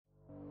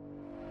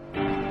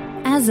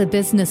As a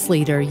business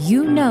leader,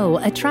 you know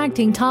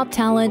attracting top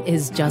talent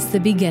is just the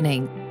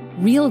beginning.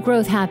 Real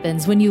growth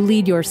happens when you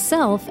lead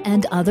yourself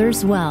and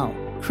others well,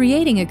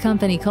 creating a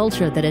company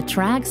culture that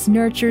attracts,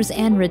 nurtures,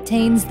 and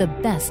retains the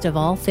best of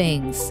all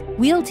things.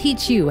 We'll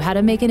teach you how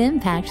to make an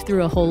impact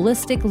through a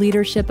holistic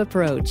leadership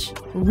approach,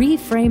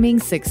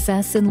 reframing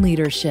success in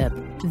leadership.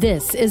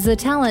 This is the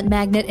Talent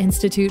Magnet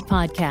Institute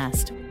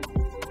podcast.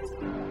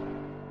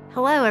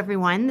 Hello,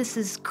 everyone. This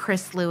is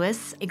Chris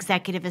Lewis,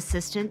 Executive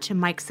Assistant to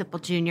Mike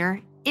Sipple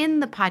Jr.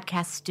 in the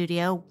podcast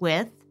studio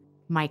with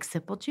Mike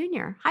Sipple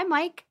Jr. Hi,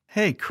 Mike.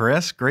 Hey,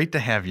 Chris. Great to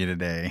have you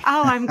today.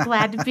 Oh, I'm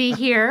glad to be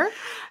here.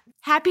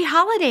 Happy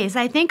holidays.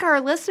 I think our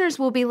listeners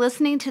will be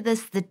listening to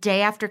this the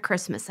day after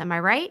Christmas. Am I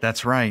right?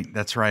 That's right.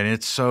 That's right.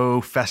 It's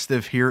so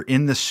festive here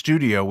in the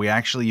studio. We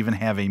actually even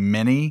have a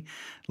mini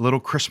little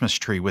Christmas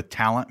tree with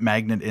Talent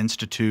Magnet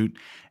Institute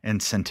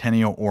and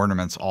Centennial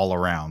ornaments all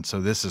around.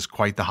 So this is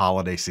quite the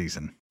holiday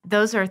season.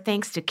 Those are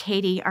thanks to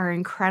Katie, our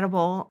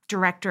incredible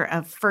director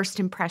of First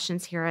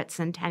Impressions here at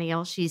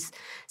Centennial. She's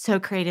so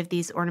creative.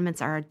 These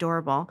ornaments are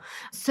adorable.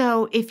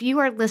 So if you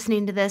are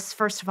listening to this,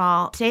 first of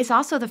all, today's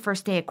also the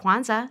first day of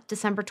Kwanzaa,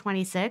 December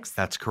 26th.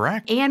 That's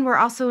correct. And we're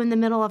also in the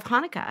middle of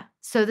Hanukkah.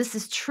 So this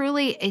is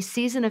truly a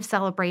season of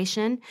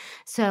celebration.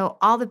 So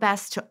all the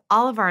best to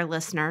all of our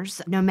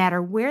listeners, no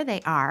matter where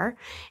they are.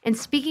 And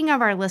speaking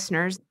of our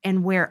listeners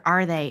and where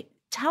are they,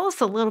 tell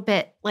us a little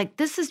bit,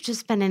 this has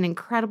just been an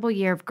incredible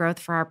year of growth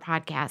for our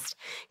podcast.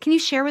 Can you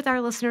share with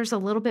our listeners a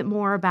little bit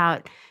more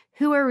about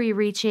who are we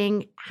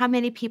reaching, how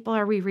many people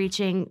are we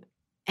reaching,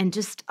 and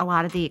just a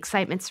lot of the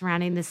excitement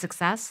surrounding the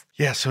success?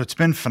 Yeah, so it's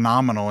been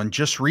phenomenal. And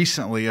just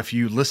recently, if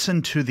you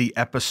listen to the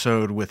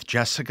episode with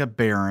Jessica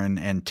Barron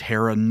and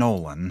Tara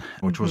Nolan,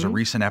 which was a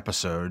recent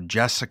episode,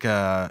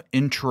 Jessica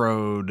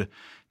introed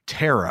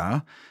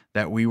Tara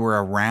that we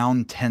were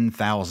around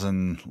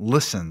 10,000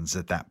 listens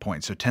at that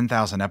point. So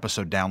 10,000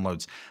 episode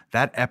downloads.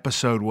 That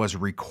episode was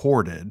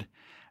recorded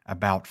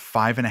about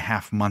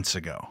 5.5 months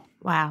ago.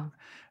 Wow.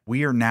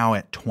 We are now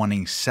at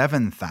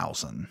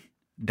 27,000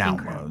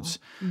 downloads.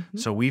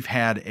 So we've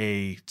had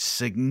a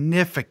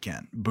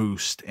significant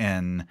boost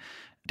in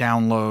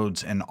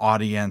downloads and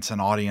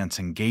audience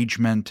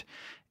engagement.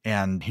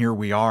 And here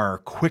we are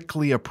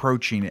quickly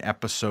approaching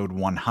episode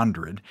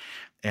 100.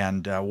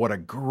 And what a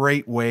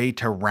great way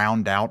to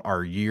round out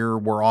our year.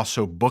 We're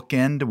also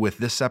bookend with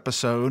this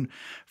episode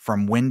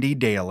from Wendy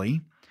Daly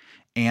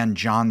and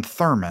John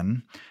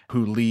Thurman,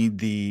 who lead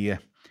the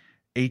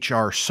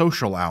HR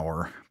Social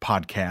Hour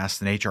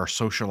podcast. And HR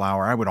Social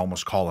Hour, I would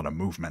almost call it a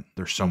movement.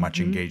 There's so much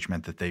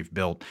engagement that they've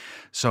built.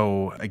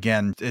 So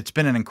again, it's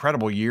been an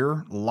incredible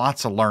year.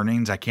 Lots of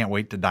learnings. I can't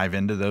wait to dive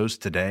into those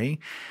today.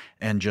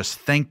 And just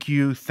thank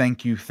you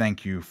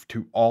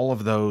to all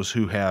of those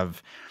who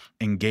have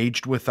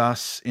engaged with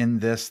us in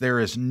this. There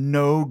is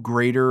no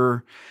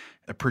greater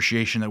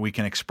appreciation that we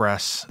can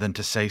express than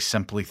to say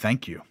simply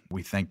thank you.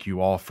 We thank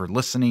you all for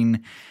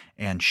listening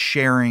and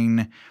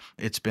sharing.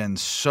 It's been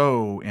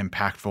so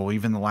impactful,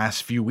 even the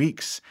last few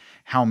weeks,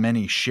 how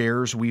many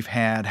shares we've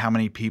had, how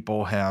many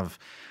people have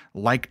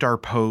liked our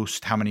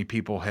post, how many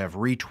people have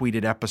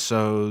retweeted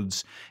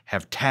episodes,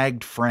 have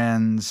tagged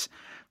friends,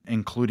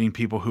 including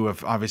people who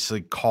have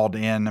obviously called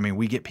in. I mean,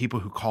 we get people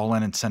who call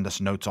in and send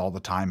us notes all the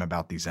time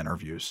about these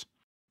interviews.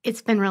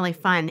 It's been really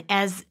fun.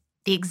 As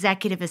the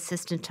executive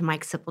assistant to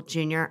Mike Sipple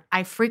Jr.,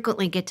 I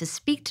frequently get to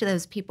speak to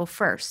those people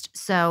first.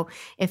 So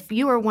if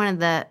you are one of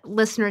the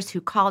listeners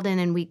who called in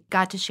and we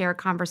got to share a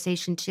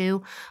conversation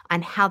too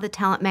on how the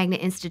Talent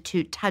Magnet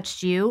Institute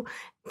touched you,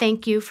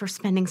 thank you for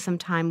spending some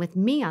time with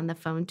me on the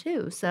phone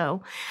too.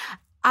 So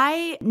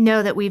I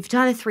know that we've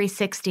done a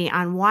 360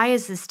 on why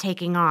is this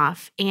taking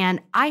off,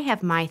 and I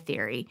have my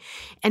theory.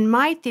 And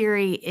my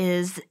theory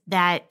is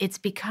that it's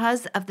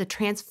because of the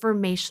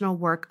transformational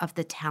work of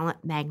the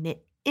Talent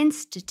Magnet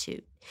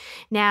Institute.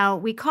 Now,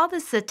 we call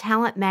this the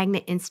Talent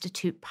Magnet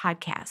Institute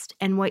podcast,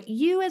 and what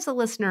you as a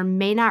listener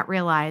may not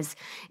realize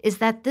is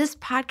that this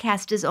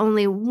podcast is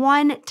only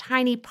one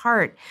tiny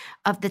part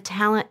of the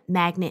Talent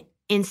Magnet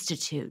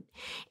Institute.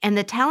 And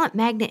the Talent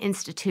Magnet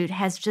Institute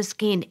has just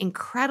gained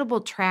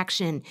incredible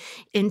traction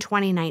in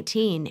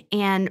 2019.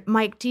 And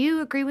Mike, do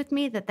you agree with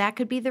me that that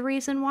could be the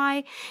reason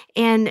why?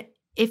 And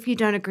if you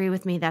don't agree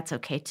with me, that's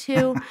okay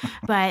too.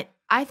 But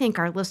I think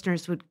our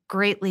listeners would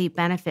greatly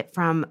benefit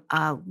from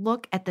a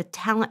look at the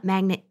Talent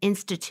Magnet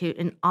Institute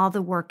and all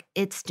the work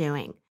it's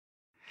doing.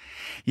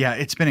 Yeah,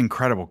 it's been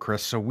incredible,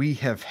 Chris. So we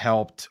have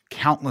helped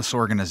countless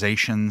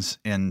organizations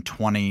in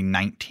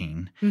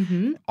 2019.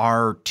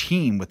 Our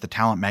team with the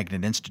Talent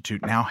Magnet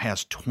Institute now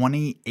has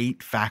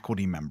 28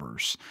 faculty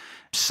members,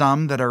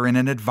 some that are in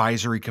an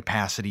advisory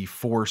capacity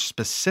for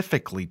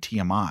specifically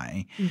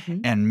TMI,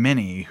 and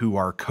many who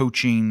are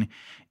coaching,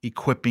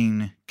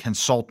 equipping,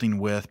 consulting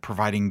with,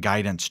 providing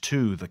guidance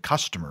to the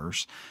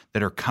customers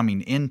that are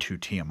coming into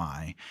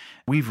TMI.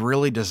 We've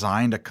really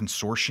designed a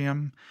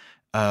consortium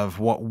of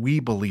what we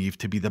believe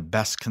to be the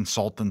best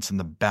consultants and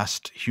the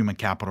best human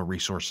capital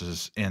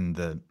resources in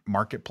the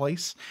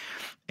marketplace,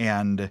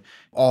 and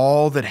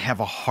all that have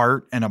a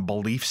heart and a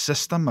belief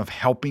system of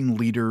helping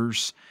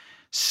leaders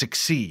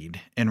succeed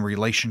in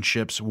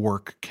relationships,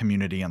 work,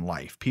 community, and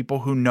life. People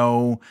who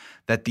know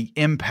that the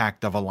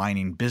impact of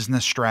aligning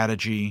business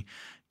strategy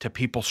to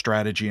people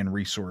strategy and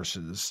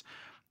resources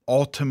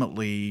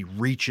ultimately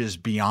reaches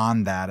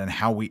beyond that and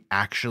how we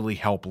actually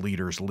help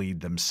leaders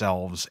lead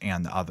themselves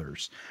and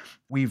others.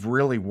 We've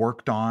really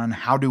worked on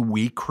how do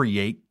we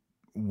create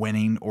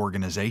winning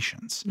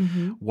organizations?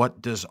 Mm-hmm.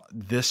 What does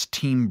this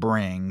team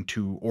bring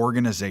to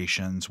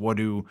organizations? What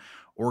do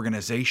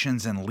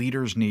organizations and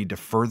leaders need to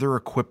further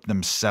equip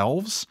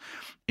themselves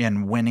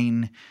in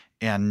winning,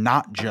 and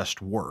not just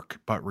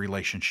work, but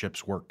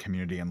relationships, work,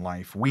 community, and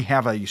life? We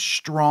have a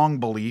strong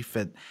belief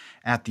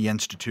at the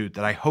Institute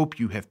that I hope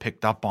you have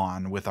picked up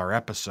on with our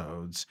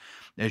episodes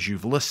as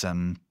you've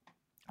listened,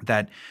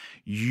 that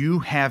you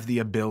have the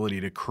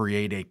ability to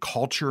create a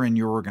culture in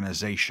your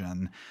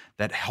organization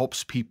that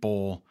helps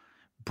people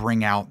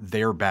bring out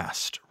their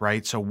best,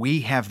 right? So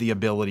we have the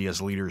ability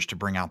as leaders to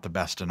bring out the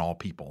best in all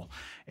people.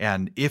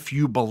 And if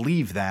you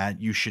believe that,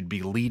 you should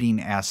be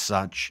leading as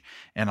such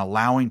and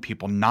allowing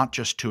people not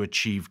just to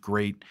achieve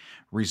great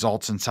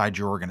results inside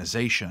your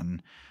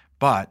organization,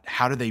 but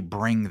how do they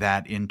bring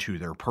that into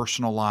their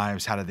personal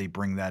lives? How do they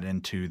bring that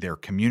into their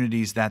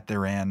communities that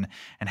they're in?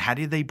 And how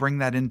do they bring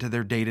that into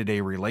their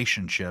day-to-day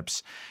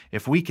relationships?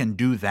 If we can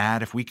do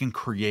that, if we can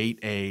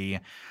create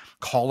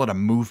call it a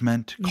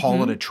movement,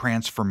 call it a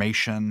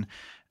transformation,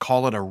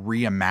 call it a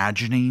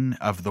reimagining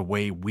of the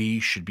way we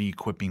should be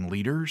equipping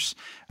leaders,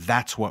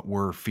 that's what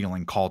we're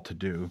feeling called to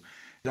do.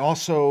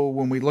 Also,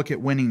 when we look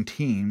at winning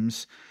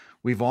teams,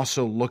 we've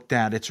also looked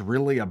at it's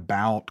really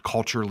about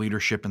culture,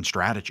 leadership, and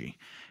strategy.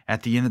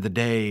 At the end of the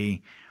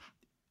day,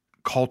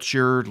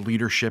 culture,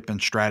 leadership,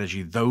 and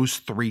strategy, those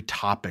three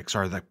topics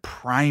are the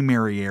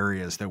primary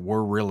areas that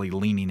we're really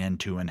leaning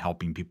into and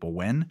helping people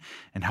win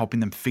and helping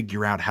them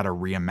figure out how to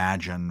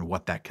reimagine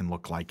what that can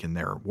look like in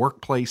their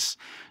workplace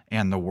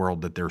and the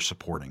world that they're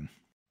supporting.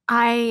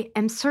 I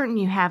am certain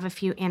you have a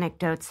few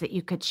anecdotes that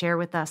you could share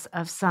with us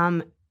of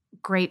some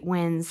great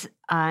wins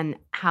on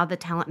how the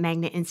Talent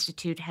Magnet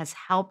Institute has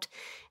helped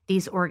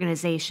these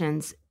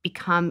organizations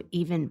become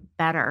even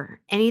better.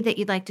 Any that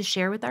you'd like to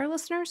share with our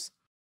listeners?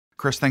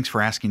 Chris, thanks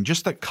for asking.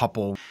 Just a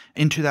couple.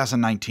 In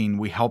 2019,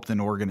 we helped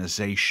an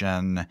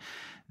organization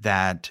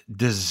that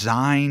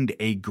designed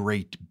a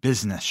great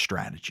business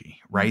strategy,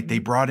 right? Mm-hmm. They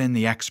brought in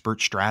the expert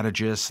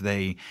strategists.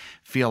 They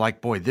feel like,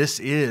 boy, this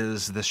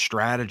is the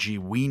strategy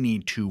we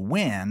need to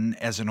win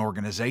as an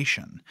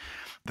organization.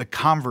 The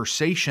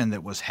conversation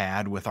that was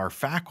had with our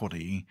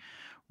faculty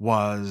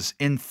was,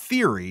 in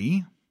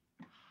theory,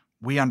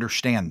 we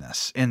understand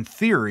this. In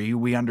theory,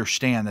 we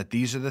understand that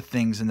these are the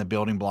things in the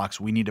building blocks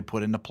we need to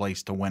put into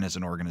place to win as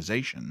an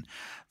organization.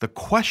 The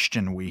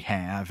question we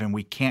have, and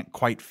we can't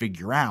quite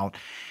figure out,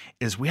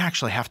 is we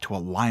actually have to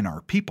align our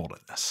people to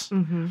this,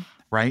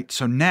 right?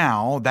 So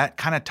now that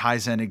kind of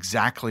ties in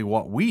exactly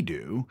what we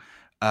do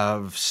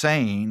of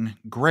saying,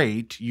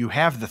 great, you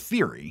have the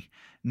theory.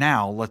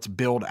 Now let's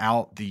build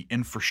out the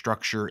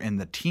infrastructure and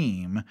the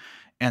team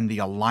and the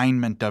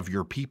alignment of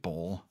your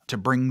people to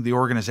bring the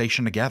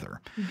organization together.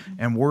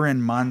 And we're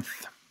in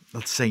month,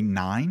 let's say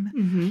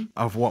 9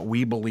 of what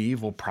we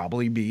believe will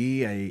probably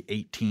be a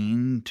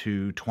 18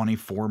 to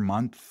 24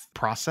 month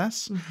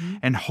process.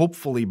 And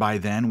hopefully by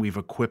then we've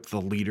equipped the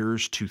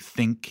leaders to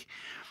think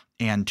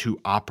and to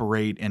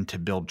operate and to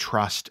build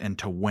trust and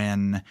to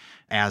win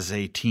as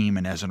a team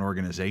and as an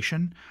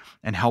organization,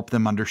 and help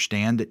them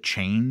understand that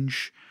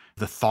change,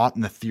 the thought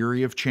and the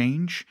theory of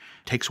change,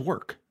 takes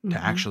work to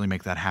actually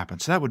make that happen.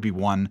 So that would be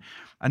one.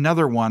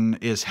 Another one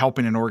is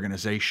helping an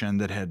organization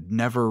that had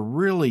never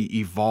really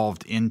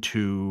evolved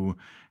into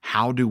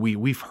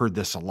we've heard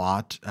this a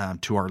lot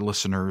to our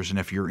listeners, and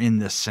if you're in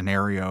this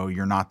scenario,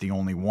 you're not the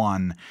only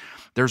one.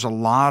 There's a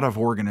lot of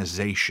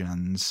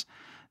organizations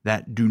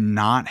that do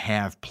not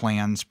have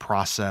plans,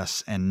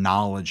 process, and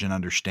knowledge and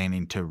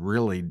understanding to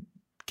really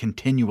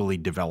continually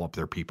develop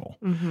their people,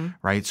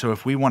 right? So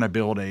if we want to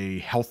build a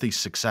healthy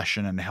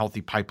succession and a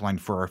healthy pipeline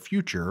for our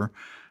future,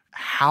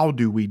 how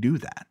do we do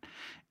that?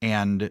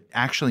 And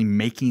actually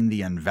making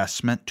the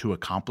investment to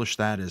accomplish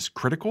that is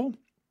critical.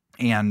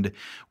 And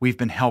we've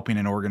been helping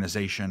an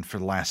organization for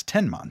the last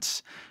 10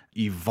 months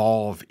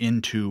evolve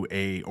into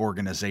a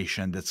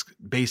organization that's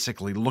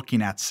basically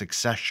looking at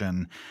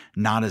succession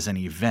not as an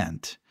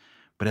event,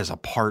 but as a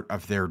part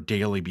of their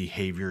daily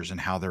behaviors and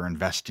how they're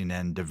investing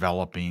in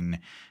developing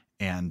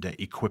and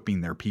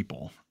equipping their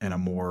people in a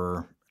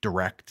more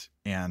direct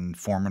and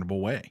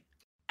formidable way.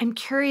 I'm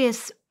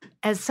curious,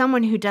 as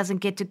someone who doesn't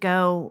get to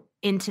go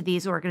into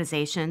these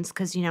organizations,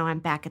 because, I'm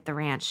back at the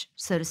ranch,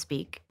 so to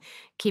speak,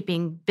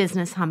 keeping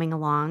business humming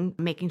along,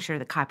 making sure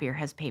the copier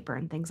has paper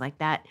and things like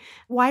that.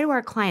 Why do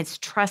our clients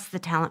trust the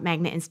Talent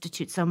Magnet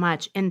Institute so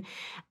much? And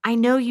I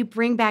know you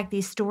bring back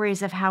these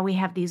stories of how we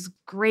have these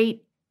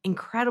great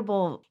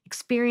incredible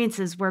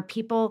experiences where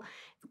people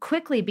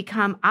quickly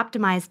become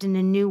optimized in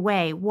a new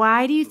way.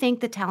 Why do you think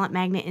the Talent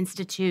Magnet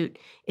Institute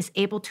is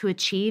able to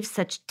achieve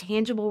such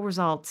tangible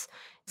results,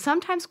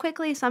 sometimes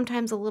quickly,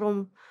 sometimes a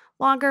little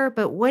longer,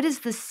 but what is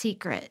the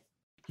secret?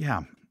 Yeah,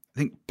 I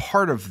think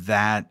part of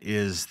that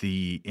is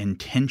the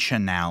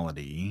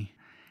intentionality,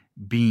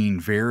 being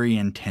very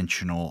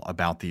intentional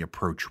about the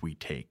approach we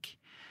take.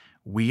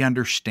 We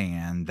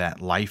understand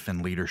that life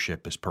and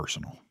leadership is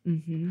personal.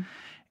 Mm-hmm.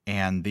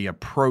 And the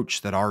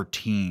approach that our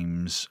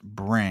teams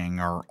bring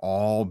are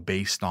all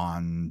based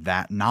on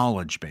that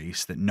knowledge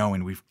base, that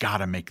knowing we've got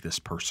to make this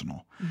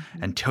personal.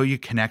 Mm-hmm. Until you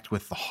connect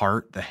with the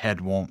heart, the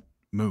head won't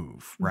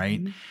move, right?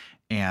 Mm-hmm.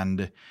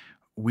 And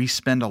we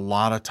spend a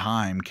lot of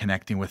time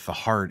connecting with the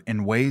heart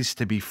in ways,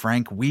 to be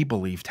frank, we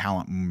believe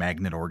Talent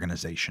Magnet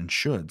organizations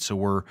should. So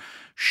we're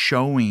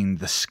showing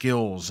the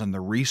skills and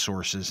the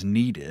resources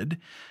needed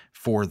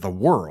for the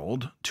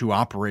world to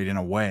operate in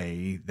a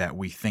way that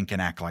we think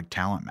and act like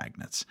talent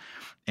magnets.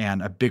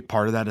 And a big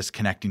part of that is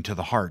connecting to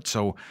the heart.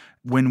 So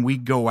when we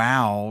go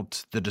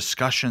out, the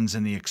discussions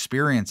and the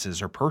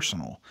experiences are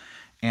personal.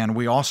 And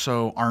we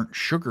also aren't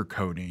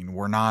sugarcoating.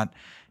 We're not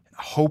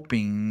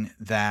hoping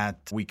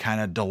that we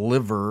kind of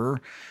deliver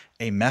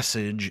a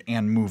message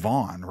and move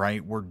on,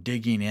 right? We're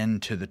digging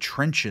into the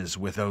trenches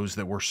with those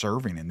that we're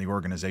serving and the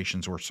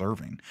organizations we're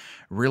serving,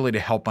 really to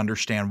help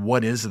understand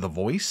what is the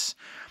voice.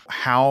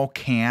 How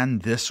can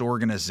this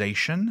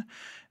organization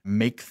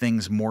make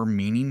things more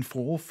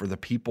meaningful for the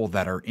people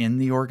that are in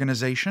the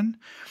organization?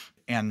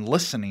 And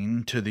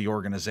listening to the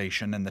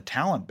organization and the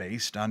talent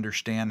base to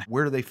understand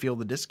where do they feel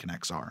the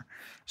disconnects are.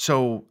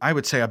 So I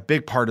would say a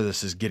big part of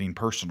this is getting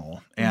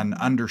personal and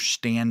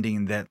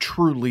understanding that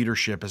true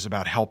leadership is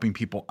about helping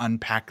people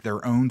unpack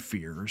their own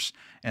fears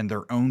and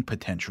their own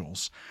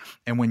potentials.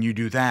 And when you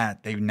do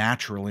that, they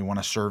naturally want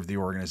to serve the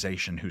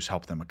organization who's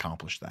helped them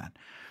accomplish that.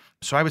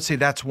 So I would say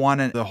that's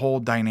one, the whole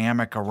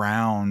dynamic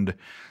around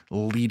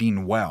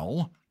leading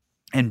well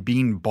and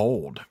being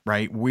bold,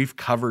 right? We've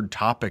covered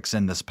topics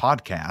in this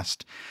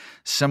podcast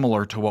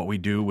similar to what we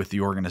do with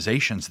the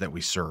organizations that we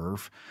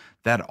serve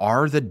that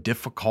are the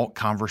difficult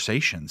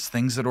conversations,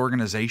 things that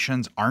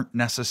organizations aren't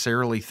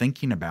necessarily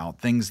thinking about,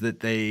 things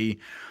that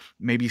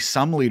maybe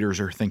some leaders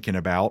are thinking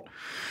about,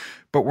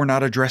 but we're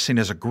not addressing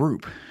as a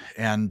group.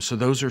 And so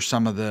those are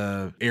some of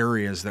the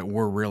areas that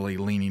we're really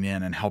leaning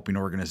in and helping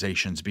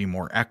organizations be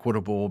more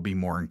equitable, be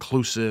more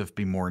inclusive,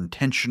 be more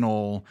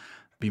intentional,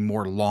 be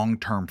more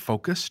long-term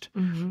focused.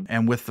 Mm-hmm.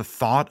 And with the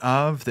thought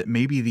of that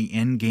maybe the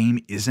end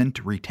game isn't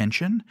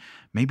retention,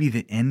 maybe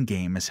the end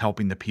game is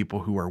helping the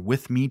people who are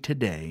with me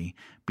today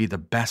be the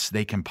best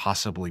they can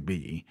possibly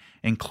be,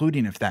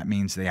 including if that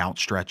means they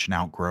outstretch and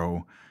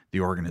outgrow the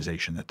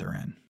organization that they're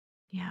in.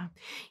 Yeah.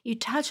 You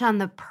touch on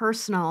the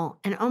personal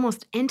and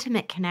almost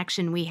intimate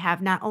connection we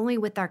have, not only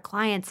with our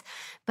clients,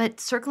 but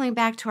circling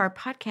back to our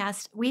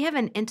podcast, we have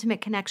an intimate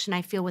connection,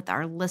 I feel, with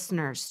our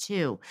listeners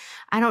too.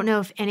 I don't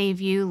know if any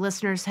of you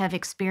listeners have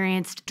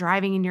experienced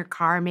driving in your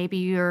car. Maybe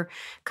you're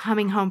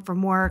coming home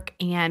from work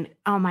and,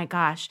 oh my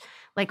gosh,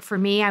 like for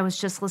me, I was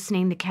just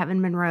listening to Kevin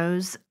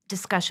Monroe's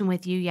discussion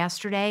with you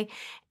yesterday,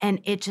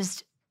 and it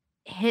just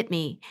hit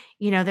me.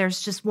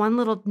 There's just one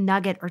little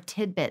nugget or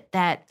tidbit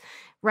that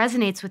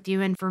resonates with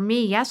you. And for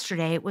me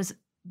yesterday, it was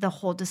the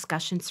whole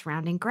discussion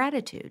surrounding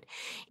gratitude.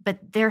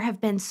 But there have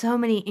been so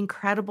many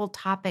incredible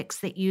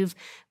topics that you've,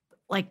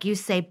 like you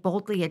say,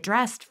 boldly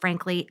addressed,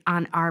 frankly,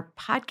 on our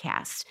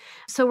podcast.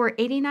 So we're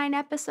 89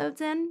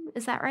 episodes in,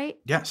 is that right?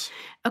 Yes.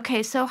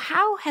 Okay, so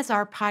how has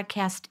our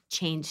podcast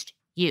changed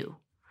you?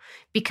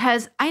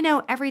 Because I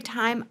know every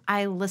time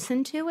I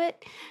listen to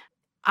it,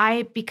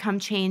 I become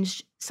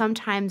changed,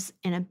 sometimes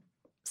in a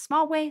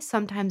small way,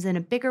 sometimes in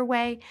a bigger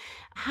way.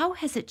 How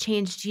has it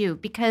changed you?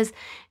 Because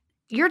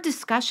your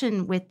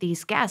discussion with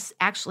these guests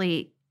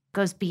actually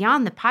goes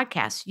beyond the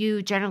podcast.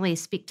 You generally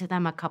speak to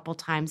them a couple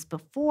times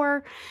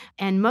before,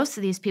 and most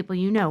of these people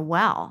you know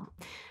well.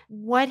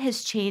 What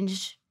has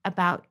changed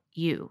about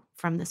you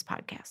from this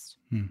podcast?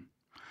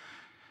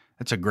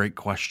 That's a great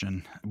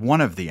question.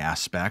 One of the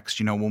aspects,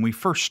 when we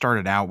first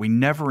started out, we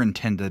never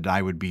intended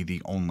I would be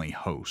the only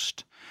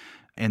host.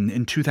 And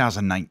in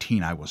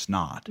 2019, I was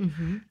not.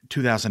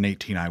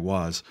 2018, I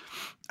was.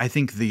 I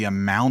think the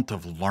amount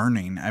of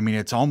learning,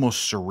 it's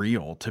almost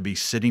surreal to be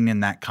sitting in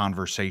that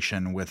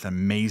conversation with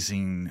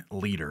amazing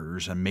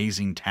leaders,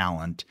 amazing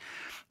talent,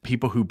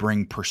 people who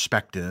bring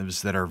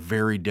perspectives that are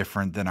very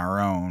different than our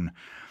own.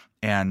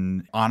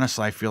 And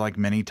honestly, I feel like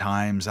many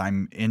times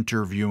I'm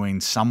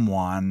interviewing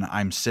someone,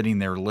 I'm sitting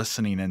there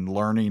listening and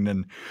learning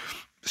and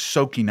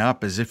soaking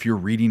up as if you're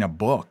reading a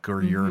book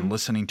or you're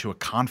listening to a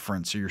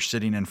conference or you're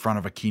sitting in front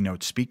of a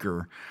keynote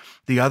speaker.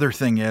 The other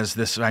thing is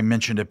this, I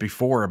mentioned it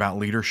before about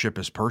leadership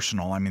is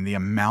personal. The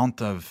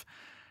amount of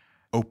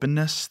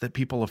openness that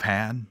people have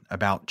had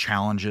about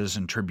challenges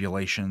and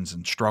tribulations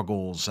and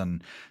struggles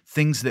and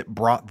things that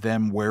brought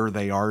them where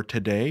they are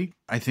today.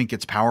 I think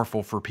it's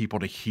powerful for people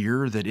to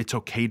hear that it's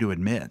okay to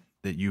admit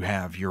that you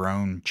have your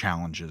own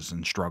challenges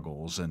and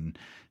struggles and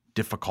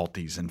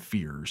difficulties and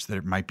fears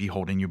that might be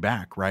holding you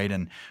back, right?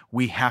 And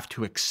we have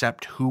to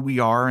accept who we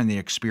are and the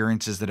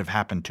experiences that have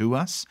happened to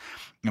us,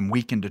 and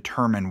we can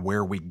determine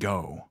where we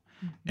go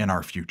in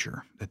our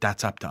future.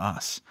 That's up to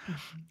us.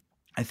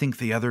 I think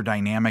the other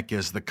dynamic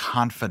is the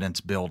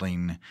confidence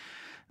building.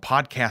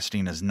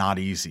 Podcasting is not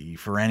easy.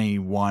 For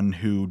anyone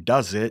who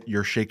does it,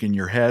 you're shaking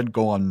your head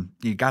going,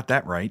 you got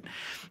that right.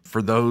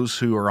 For those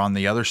who are on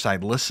the other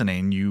side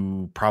listening,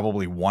 you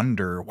probably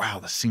wonder, wow,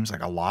 this seems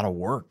like a lot of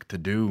work to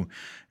do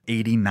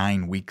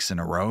 89 weeks in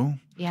a row.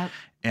 Yep.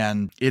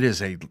 And it is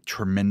a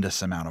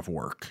tremendous amount of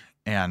work.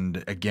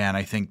 And again,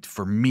 I think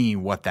for me,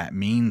 what that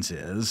means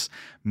is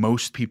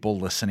most people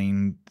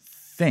listening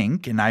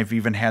think, and I've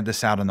even had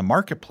this out in the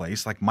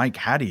marketplace, like, Mike,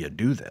 how do you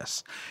do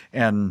this?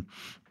 And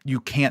you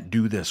can't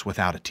do this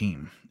without a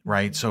team,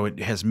 right? So it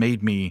has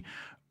made me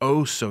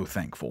so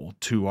thankful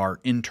to our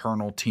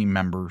internal team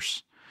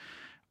members,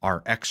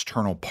 our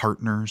external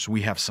partners.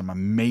 We have some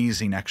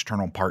amazing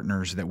external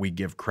partners that we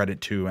give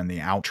credit to in the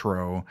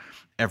outro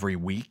every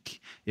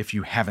week. If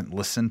you haven't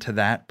listened to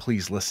that,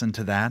 please listen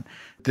to that.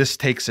 This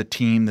takes a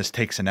team. This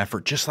takes an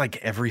effort, just like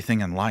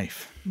everything in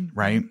life,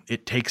 right?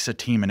 It takes a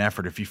team and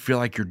effort. If you feel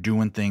like you're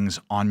doing things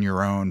on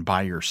your own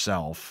by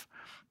yourself,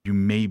 you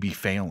may be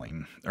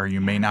failing, or you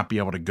may not be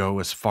able to go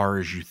as far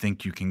as you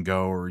think you can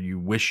go, or you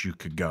wish you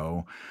could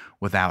go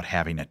without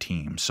having a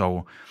team.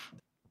 So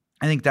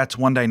I think that's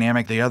one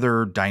dynamic. The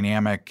other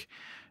dynamic,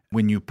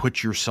 when you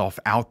put yourself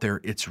out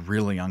there, it's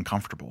really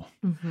uncomfortable.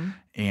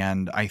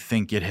 And I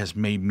think it has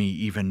made me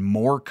even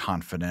more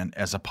confident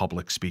as a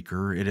public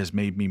speaker. It has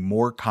made me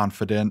more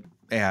confident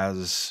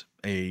as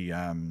a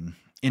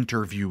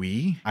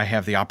interviewee. I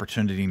have the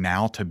opportunity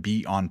now to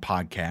be on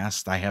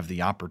podcasts. I have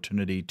the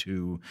opportunity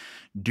to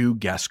do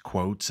guest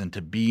quotes and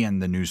to be in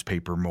the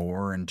newspaper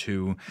more and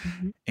to,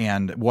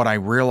 and what I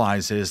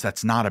realize is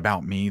that's not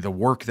about me. The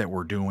work that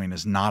we're doing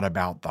is not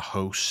about the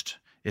host.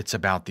 It's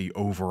about the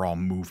overall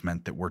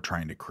movement that we're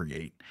trying to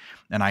create.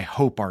 And I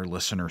hope our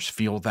listeners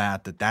feel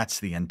that that's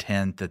the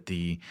intent, that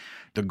the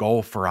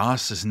goal for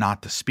us is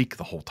not to speak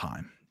the whole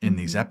time in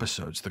these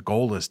episodes. The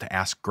goal is to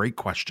ask great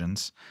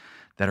questions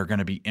that are going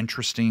to be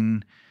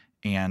interesting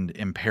and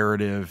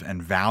imperative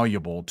and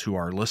valuable to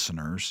our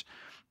listeners,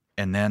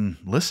 and then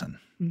listen,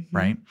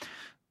 right?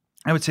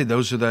 I would say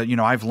those are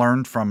I've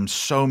learned from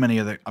so many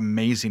of the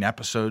amazing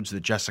episodes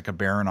that Jessica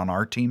Barron on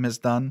our team has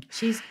done.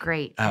 She's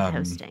great at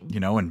hosting.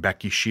 And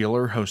Becky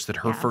Sheeler hosted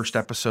her first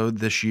episode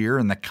this year.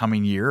 In the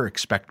coming year,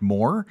 expect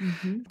more.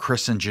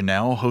 Chris and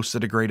Janelle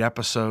hosted a great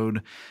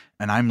episode,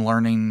 and I'm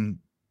learning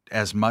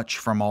as much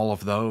from all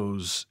of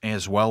those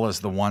as well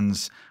as the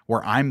ones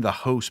where I'm the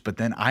host, but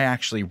then I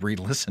actually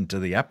re-listened to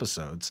the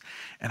episodes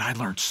and I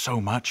learned so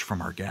much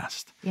from our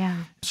guest.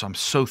 Yeah. So I'm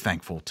so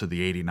thankful to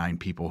the 89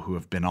 people who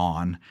have been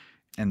on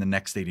and the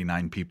next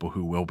 89 people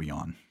who will be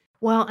on.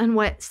 Well, and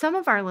what some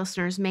of our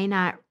listeners may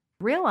not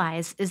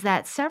realize is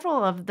that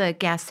several of the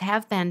guests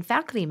have been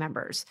faculty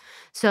members.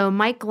 So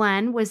Mike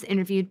Glenn was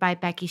interviewed by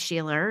Becky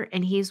Sheeler,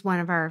 and he's one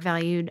of our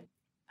valued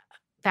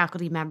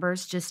faculty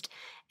members, just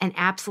an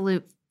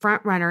absolute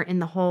front runner in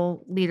the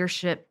whole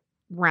leadership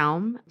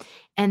realm.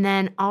 And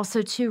then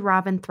also to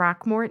Robin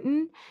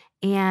Throckmorton,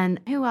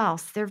 and who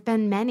else? There have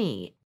been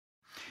many.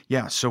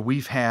 Yeah, so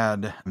we've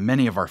had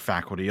many of our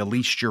faculty,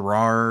 Elise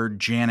Girard,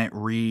 Janet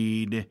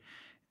Reed,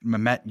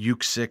 Mehmet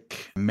Yüksek,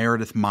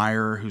 Meredith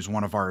Meyer, who's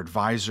one of our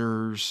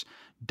advisors,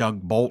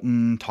 Doug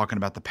Bolton talking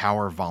about the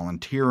power of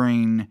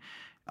volunteering,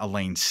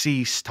 Elaine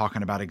Cease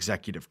talking about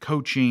executive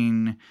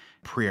coaching,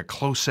 Priya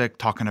Klosik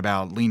talking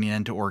about leaning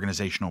into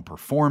organizational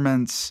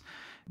performance,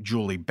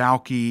 Julie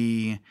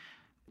Bauke,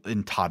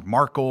 and Todd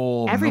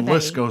Markle, and the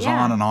list goes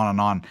on and on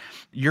and on.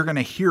 You're going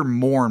to hear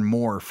more and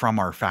more from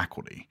our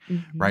faculty,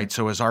 right?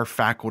 So as our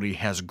faculty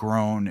has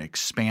grown,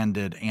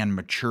 expanded, and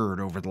matured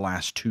over the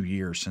last 2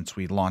 years since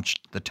we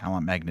launched the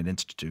Talent Magnet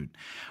Institute,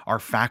 our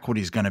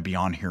faculty is going to be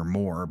on here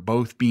more,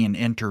 both being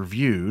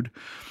interviewed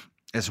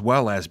as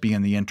well as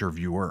being the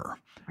interviewer,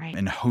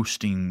 and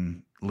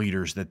hosting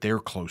leaders that they're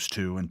close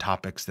to and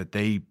topics that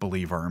they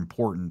believe are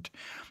important.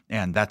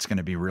 And that's going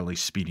to be really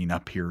speeding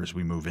up here as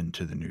we move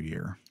into the new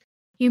year.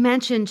 You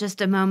mentioned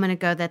just a moment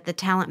ago that the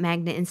Talent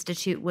Magnet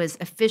Institute was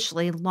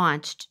officially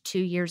launched 2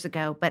 years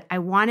ago, but I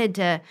wanted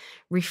to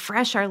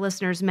refresh our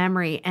listeners'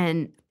 memory,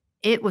 and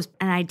it was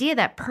an idea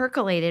that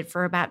percolated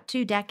for about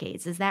 2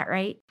 decades. Is that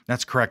right?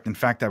 That's correct. In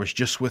fact, I was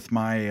just with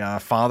my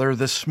father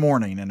this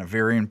morning in a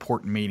very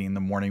important meeting the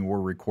morning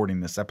we're recording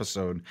this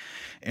episode,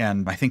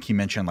 and I think he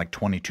mentioned like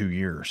 22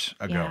 years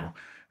ago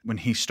when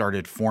he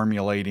started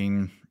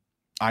formulating.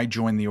 I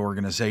joined the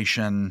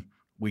organization.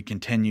 We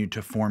continued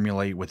to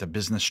formulate with a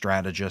business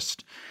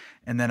strategist.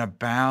 And then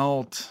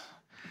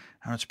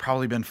it's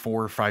probably been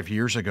 4 or 5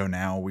 years ago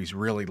now, we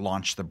really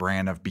launched the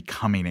brand of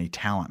becoming a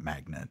talent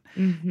magnet,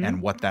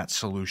 and what that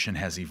solution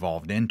has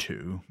evolved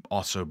into,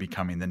 also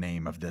becoming the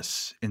name of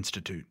this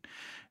institute.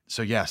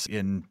 So yes,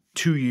 in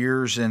 2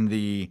 years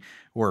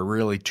or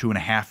really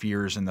 2.5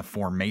 years in the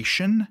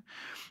formation,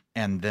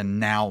 and then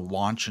now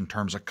launch in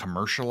terms of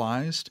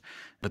commercialized,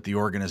 but the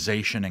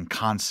organization and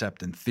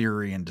concept and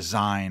theory and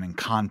design and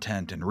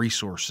content and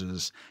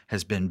resources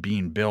has been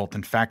being built.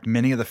 In fact,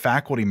 many of the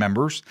faculty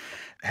members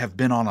have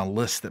been on a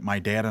list that my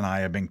dad and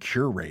I have been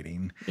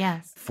curating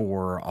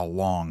for a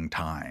long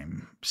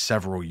time,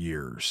 several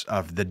years,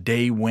 of the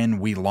day when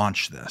we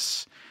launch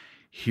this.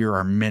 Here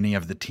are many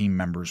of the team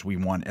members we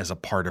want as a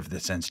part of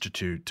this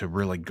institute to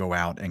really go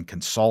out and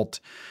consult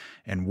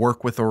and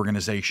work with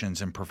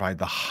organizations and provide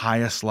the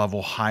highest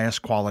level,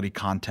 highest quality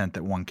content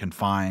that one can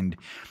find,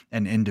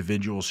 and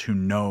individuals who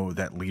know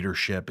that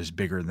leadership is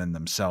bigger than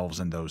themselves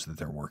and those that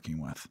they're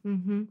working with.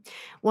 Mm-hmm.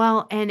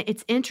 Well, and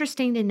it's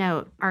interesting to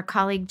note, our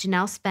colleague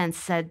Janelle Spence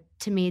said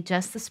to me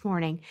just this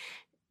morning,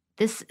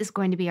 this is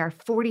going to be our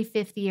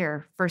 45th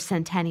year for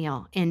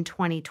Centennial in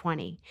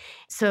 2020.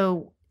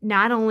 So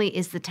not only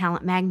is the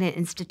Talent Magnet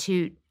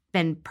Institute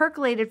been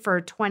percolated for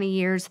 20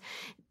 years,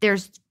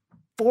 there's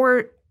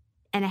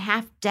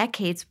 4.5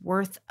 decades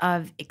worth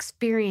of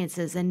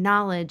experiences and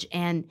knowledge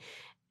and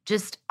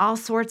just all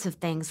sorts of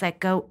things that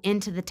go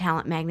into the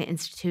Talent Magnet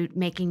Institute,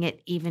 making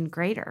it even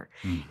greater.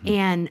 Mm-hmm.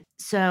 And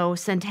so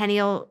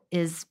Centennial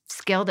is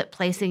skilled at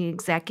placing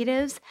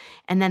executives,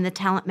 and then the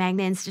Talent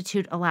Magnet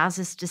Institute allows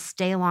us to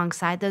stay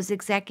alongside those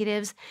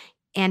executives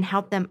and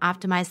help them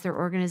optimize their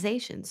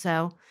organization.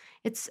 So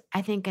it's,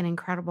 I think, an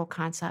incredible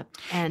concept.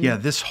 And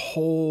this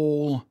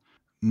whole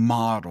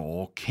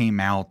model came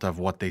out of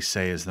what they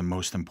say is the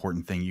most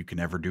important thing you can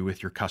ever do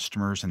with your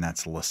customers, and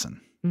that's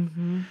listen.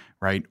 Mm-hmm.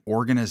 Right?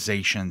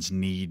 Organizations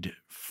need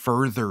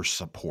further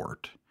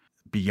support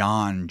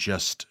beyond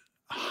just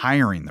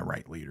hiring the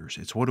right leaders.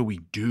 It's what do we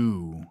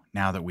do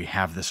now that we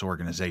have this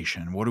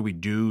organization? What do we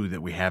do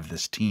that we have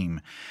this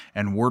team?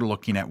 And we're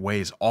looking at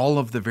ways, all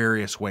of the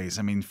various ways.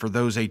 I mean, for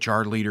those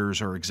HR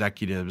leaders or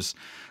executives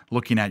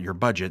looking at your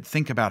budget,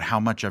 think about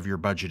how much of your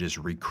budget is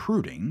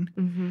recruiting,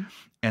 mm-hmm.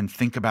 and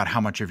think about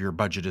how much of your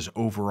budget is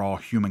overall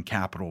human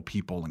capital,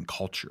 people, and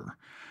culture.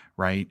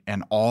 Right?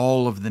 And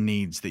all of the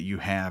needs that you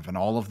have and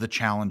all of the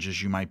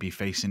challenges you might be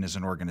facing as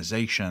an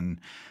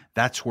organization,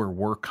 that's where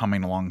we're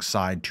coming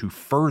alongside to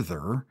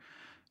further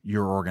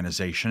your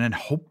organization. And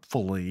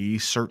hopefully,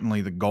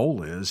 certainly the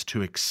goal is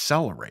to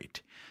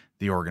accelerate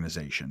the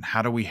organization.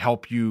 How do we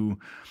help you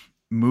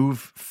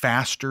move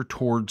faster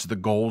towards the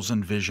goals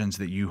and visions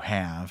that you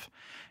have,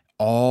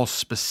 all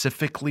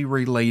specifically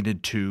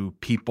related to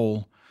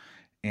people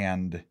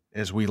and,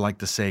 as we like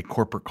to say,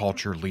 corporate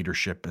culture,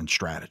 leadership, and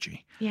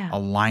strategy,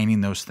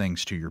 aligning those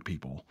things to your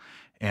people.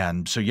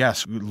 And so,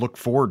 yes, we look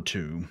forward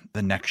to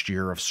the next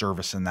year of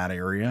service in that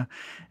area,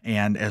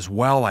 and as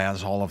well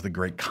as all of the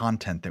great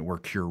content that we're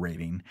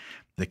curating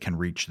that can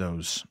reach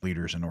those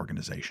leaders and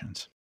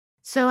organizations.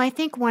 So I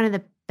think one of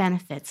the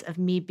benefits of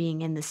me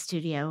being in the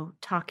studio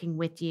talking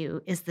with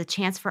you is the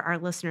chance for our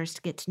listeners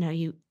to get to know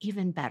you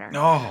even better.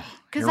 Oh,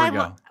 here we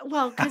go.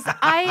 Because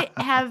I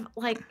have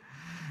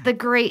the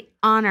great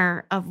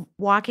honor of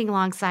walking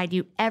alongside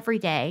you every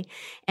day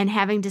and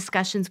having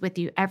discussions with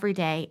you every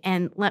day.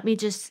 And let me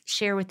just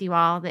share with you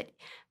all that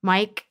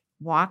Mike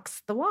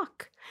walks the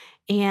walk.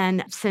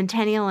 And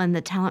Centennial and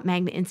the Talent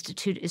Magnet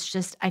Institute is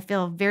just, I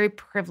feel very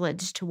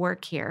privileged to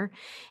work here.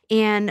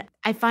 And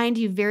I find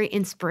you very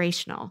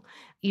inspirational.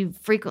 You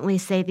frequently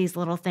say these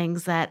little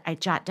things that I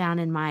jot down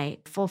in my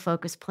full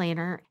focus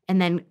planner. And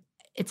then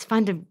it's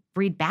fun to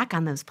read back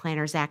on those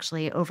planners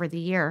actually over the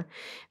year.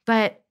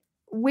 But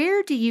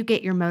where do you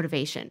get your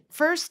motivation?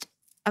 First,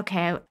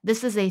 okay,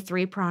 this is a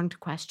 3-pronged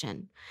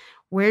question.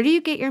 Where do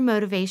you get your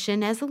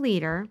motivation as a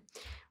leader?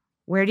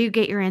 Where do you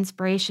get your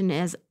inspiration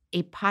as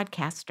a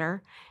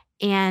podcaster?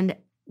 And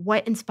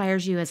what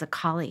inspires you as a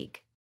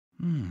colleague?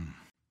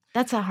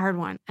 That's a hard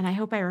one, and I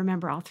hope I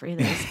remember all 3 of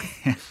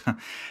those.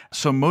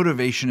 So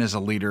motivation as a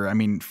leader, I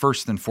mean,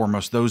 first and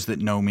foremost, those that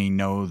know me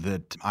know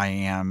that I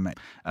am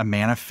a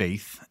man of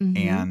faith, mm-hmm.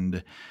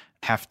 and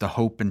have to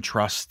hope and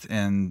trust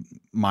in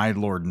my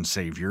Lord and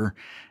Savior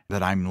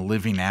that I'm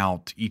living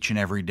out each and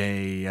every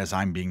day as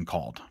I'm being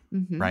called,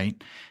 mm-hmm.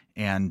 right?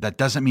 And that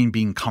doesn't mean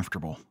being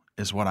comfortable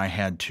is what I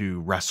had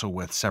to wrestle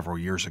with several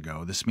years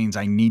ago. This means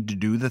I need to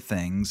do the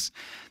things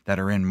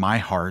that are in my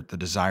heart, the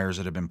desires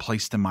that have been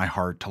placed in my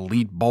heart to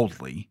lead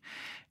boldly,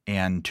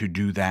 and to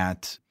do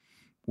that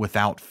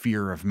without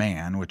fear of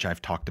man, which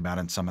I've talked about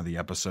in some of the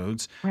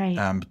episodes, right.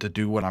 To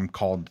do what I'm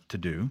called to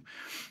do.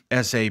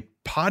 As a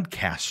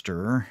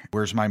podcaster,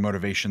 where's my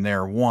motivation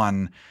there?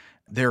 One,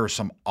 there are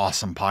some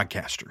awesome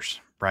podcasters,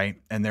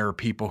 right? And there are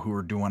people who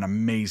are doing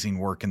amazing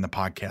work in the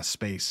podcast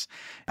space.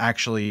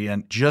 Actually,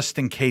 and just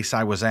in case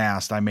I was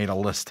asked, I made a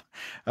list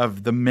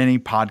of the many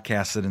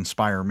podcasts that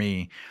inspire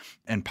me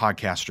and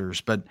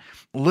podcasters, but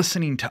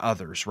listening to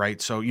others, right?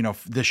 So,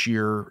 this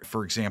year,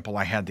 for example,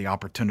 I had the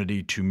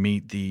opportunity to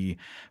meet the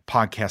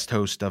podcast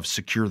host of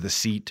Secure the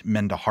Seat,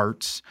 Minda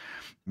Harts,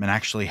 and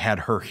actually had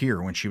her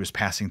here when she was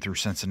passing through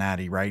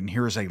Cincinnati, right? And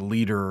here's a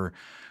leader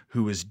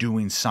who is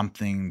doing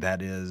something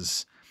that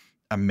is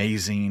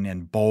amazing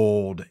and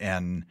bold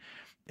and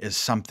is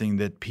something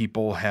that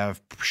people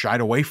have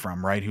shied away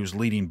from, right? Who's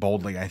leading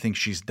boldly. I think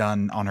she's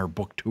done on her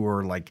book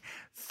tour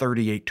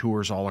 38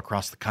 tours all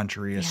across the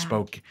country, has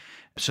spoke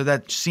So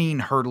that seeing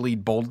her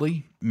lead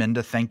boldly,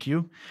 Minda, thank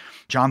you.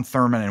 John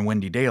Thurman and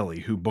Wendy Daly,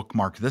 who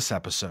bookmarked this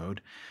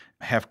episode,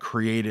 have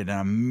created an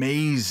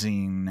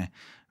amazing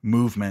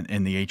movement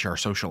in the HR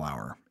Social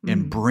Hour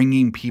in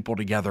bringing people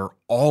together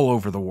all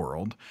over the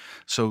world.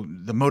 So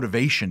the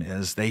motivation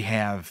is they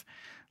have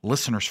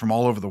listeners from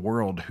all over the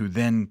world who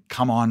then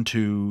come on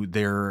to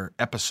their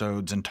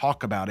episodes and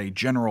talk about a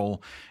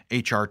general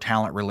HR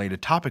talent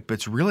related topic, but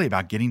it's really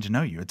about getting to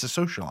know you. It's a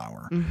social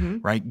hour,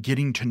 right?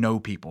 Getting to know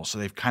people. So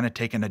they've kind of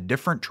taken a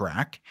different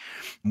track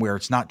where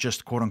it's not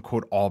just quote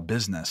unquote all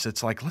business.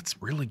 It's like, let's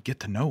really get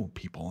to know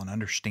people and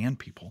understand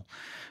people.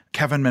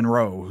 Kevin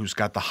Monroe, who's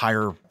got the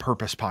Higher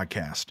Purpose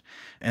podcast,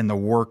 and the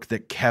work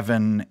that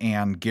Kevin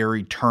and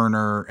Gary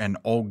Turner and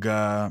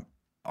Olga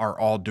are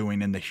all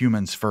doing in the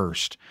Humans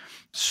First.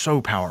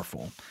 So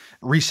powerful.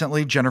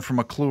 Recently, Jennifer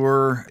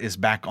McClure is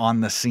back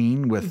on the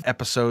scene with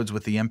episodes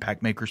with the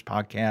Impact Makers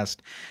podcast,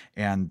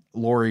 and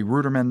Lori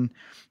Ruderman.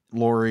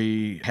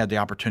 Lori had the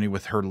opportunity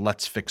with her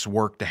Let's Fix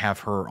Work to have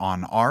her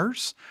on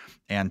ours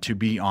and to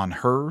be on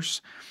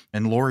hers.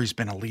 And Lori's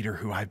been a leader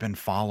who I've been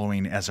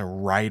following as a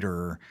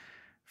writer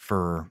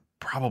for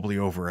probably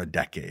over a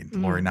decade.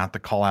 Lori, not to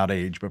call out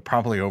age, but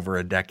probably over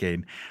a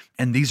decade.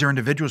 And these are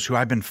individuals who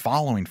I've been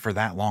following for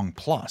that long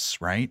plus,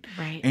 right?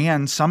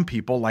 And some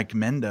people like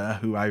Minda,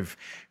 who I've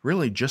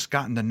really just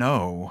gotten to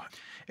know,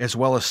 as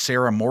well as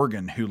Sarah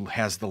Morgan, who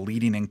has the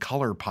Leading in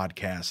Color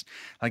podcast.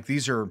 Like,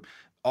 these are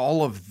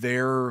all of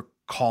their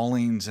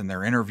callings and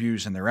their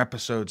interviews and their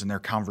episodes and their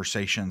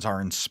conversations are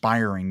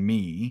inspiring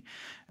me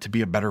to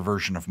be a better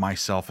version of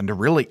myself and to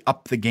really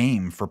up the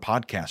game for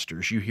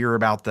podcasters. You hear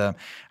about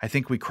I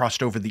think we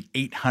crossed over the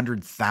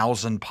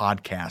 800,000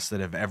 podcasts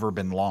that have ever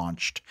been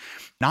launched.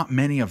 Not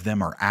many of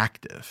them are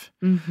active.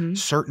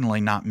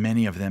 Certainly not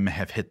many of them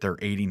have hit their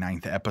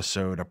 89th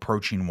episode,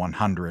 approaching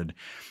 100.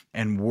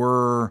 And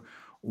we're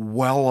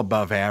well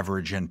above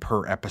average in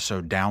per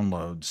episode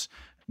downloads,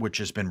 which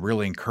has been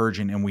really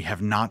encouraging, and we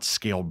have not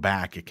scaled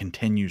back. It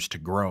continues to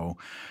grow.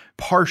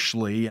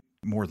 Partially,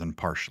 more than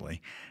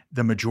partially,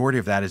 the majority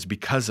of that is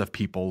because of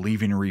people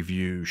leaving a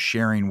review,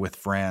 sharing with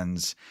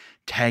friends,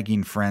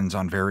 tagging friends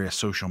on various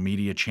social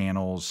media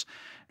channels,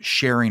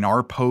 sharing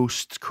our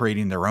posts,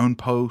 creating their own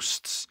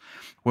posts.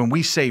 When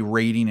we say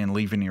rating and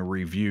leaving a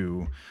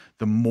review,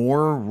 the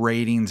more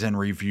ratings and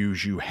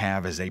reviews you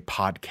have as a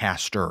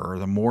podcaster, or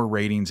the more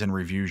ratings and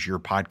reviews your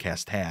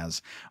podcast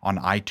has on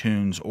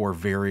iTunes or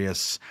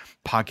various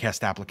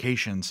podcast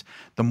applications,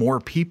 the more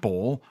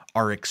people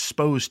are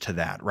exposed to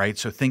that, right?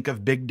 So think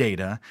of big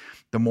data.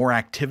 The more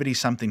activity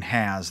something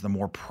has, the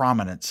more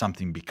prominent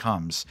something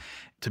becomes.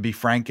 To be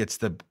frank, it's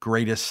the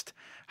greatest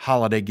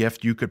holiday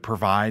gift you could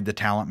provide the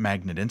Talent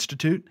Magnet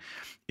Institute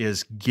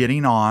is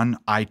getting on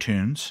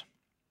iTunes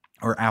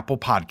or Apple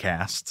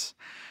Podcasts,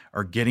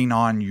 or getting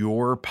on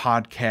your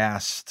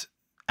podcast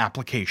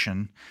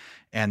application,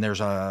 and there's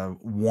a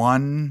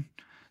 1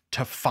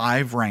 to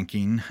 5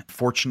 ranking.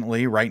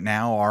 Fortunately, right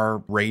now, our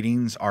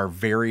ratings are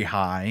very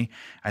high.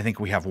 I think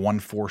we have 1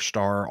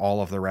 4-star,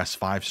 all of the rest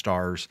 5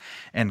 stars,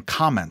 and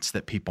comments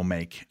that people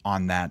make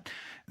on that.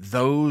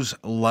 Those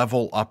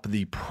level up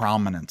the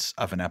prominence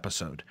of an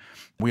episode.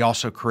 We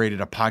also created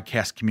a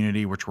podcast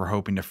community, which we're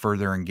hoping to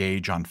further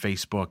engage on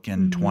Facebook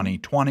in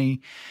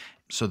 2020.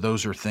 So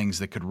those are things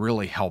that could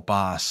really help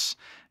us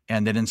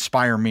and that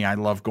inspire me. I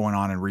love going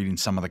on and reading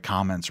some of the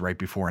comments right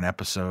before an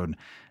episode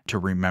to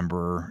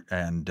remember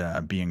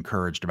and be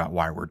encouraged about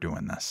why we're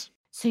doing this.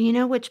 So you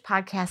know which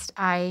podcast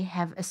I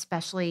have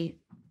especially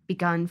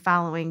begun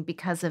following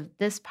because of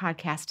this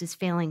podcast is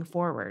Failing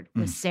Forward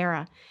with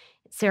Sarah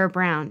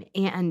Brown.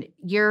 And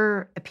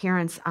your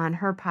appearance on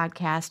her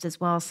podcast, as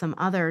well as some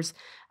others,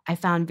 I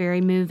found very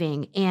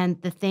moving.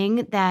 And the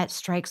thing that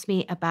strikes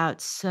me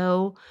about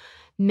so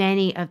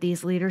many of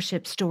these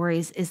leadership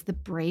stories is the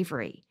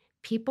bravery.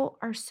 People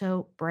are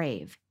so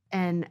brave.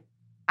 And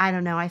I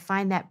don't know, I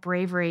find that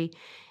bravery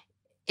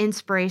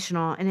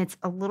inspirational, and it's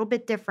a little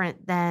bit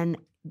different than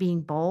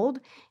being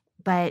bold,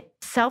 but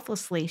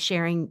selflessly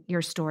sharing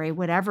your story,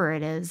 whatever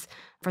it is,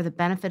 for the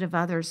benefit of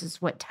others is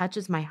what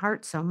touches my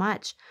heart so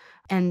much.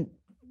 And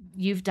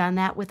you've done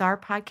that with our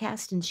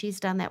podcast, and she's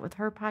done that with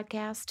her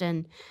podcast.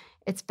 And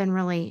it's been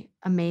really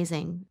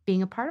amazing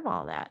being a part of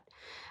all of that.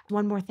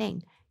 One more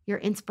thing. Your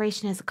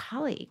inspiration as a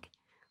colleague.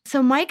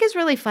 So Mike is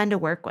really fun to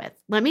work with.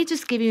 Let me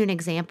just give you an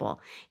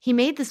example. He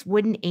made this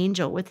wooden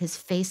angel with his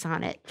face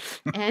on it.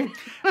 And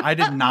I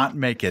did not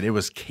make it. It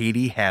was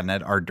Katie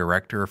Hadnett, our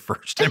director of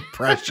First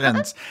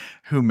Impressions,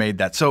 who made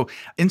that. So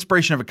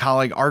inspiration of a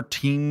colleague, our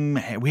team,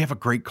 we have a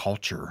great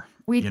culture.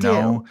 We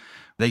do.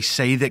 They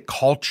say that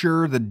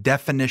culture, the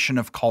definition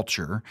of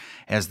culture,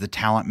 as the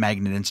Talent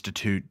Magnet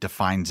Institute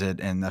defines it,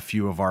 and a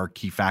few of our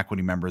key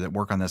faculty members that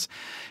work on this,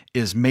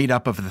 is made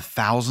up of the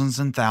thousands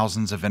and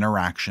thousands of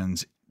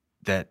interactions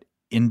that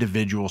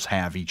individuals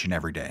have each and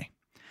every day.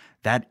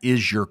 That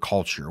is your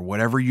culture.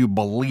 Whatever you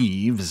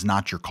believe is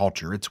not your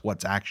culture. It's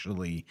what's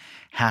actually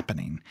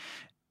happening.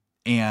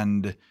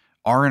 And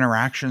our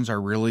interactions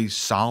are really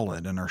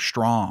solid and are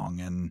strong.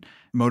 And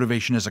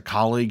motivation as a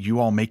colleague, you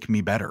all make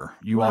me better.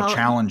 You all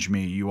challenge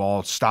me. You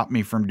all stop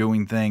me from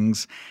doing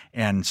things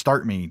and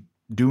start me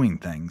doing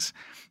things.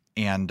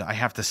 And I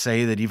have to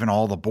say that even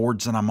all the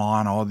boards that I'm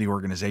on, all the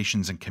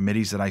organizations and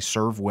committees that I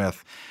serve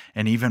with,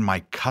 and even my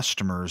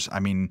customers,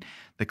 I mean,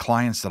 the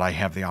clients that I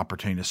have the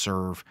opportunity to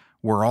serve,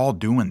 we're all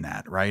doing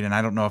that, right? And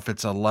I don't know if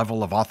it's a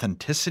level of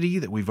authenticity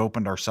that we've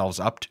opened ourselves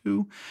up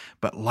to,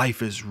 but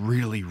life is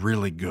really,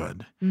 really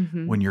good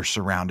when you're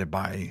surrounded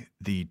by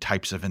the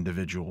types of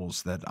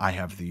individuals that I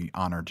have the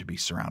honor to be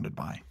surrounded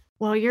by.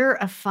 Well, you're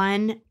a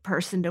fun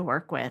person to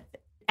work with.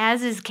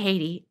 As is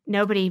Katie.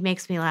 Nobody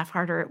makes me laugh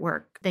harder at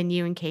work than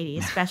you and Katie,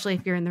 especially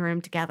if you're in the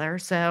room together.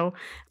 So,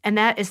 and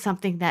that is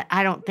something that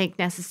I don't think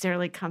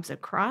necessarily comes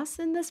across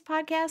in this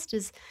podcast,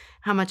 is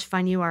how much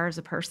fun you are as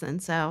a person.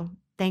 So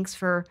thanks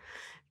for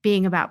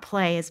being about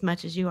play as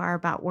much as you are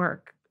about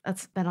work.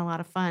 That's been a lot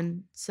of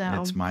fun. So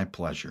it's my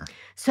pleasure.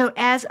 So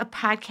as a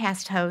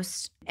podcast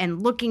host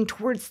and looking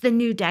towards the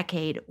new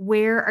decade,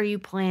 where are you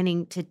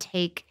planning to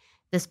take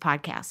this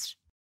podcast?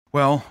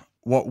 Well,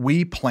 what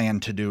we plan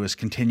to do is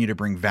continue to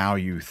bring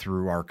value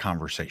through our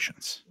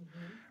conversations,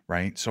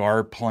 right? So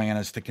our plan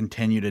is to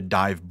continue to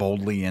dive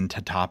boldly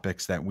into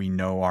topics that we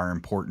know are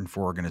important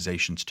for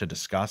organizations to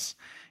discuss,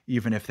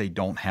 even if they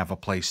don't have a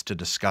place to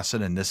discuss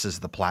it. And this is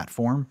the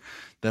platform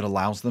that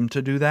allows them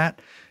to do that.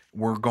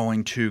 We're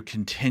going to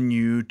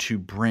continue to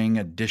bring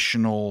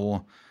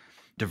additional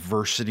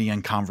diversity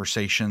and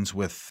conversations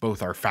with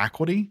both our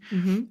faculty,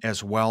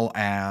 as well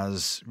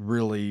as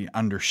really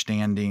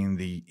understanding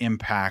the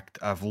impact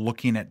of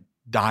looking at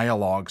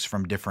dialogues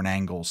from different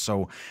angles.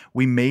 So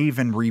we may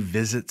even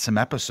revisit some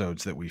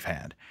episodes that we've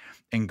had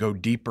and go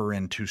deeper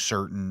into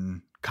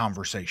certain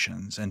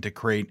conversations and to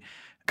create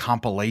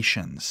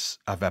compilations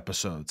of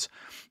episodes.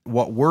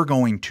 What we're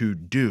going to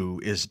do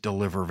is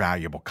deliver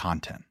valuable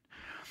content.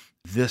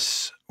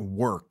 This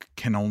work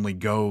can only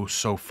go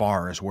so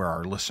far as where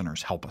our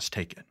listeners help us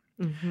take it,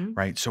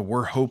 right? So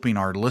we're hoping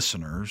our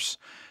listeners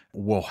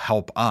will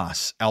help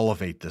us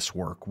elevate this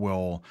work.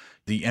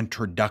 The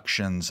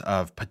introductions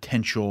of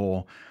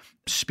potential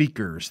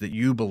speakers that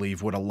you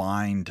believe would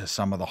align to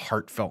some of the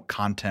heartfelt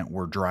content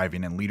we're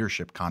driving and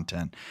leadership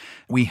content.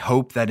 We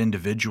hope that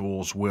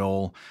individuals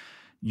will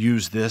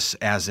use this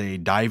as a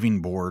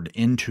diving board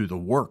into the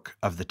work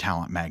of the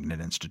Talent Magnet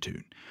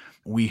Institute.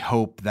 We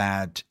hope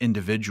that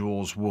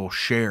individuals will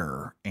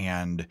share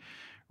and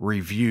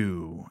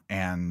review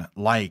and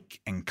like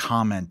and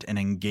comment and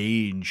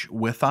engage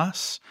with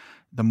us.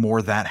 The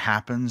more that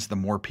happens, the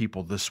more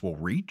people this will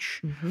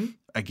reach.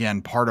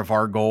 Again, part of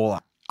our goal,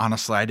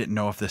 honestly, I didn't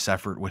know if this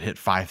effort would hit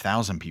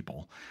 5,000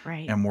 people.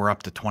 Right. And we're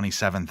up to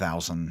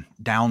 27,000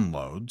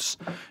 downloads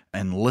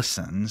and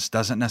listens.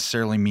 Doesn't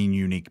necessarily mean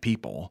unique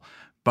people.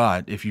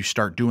 But if you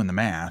start doing the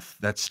math,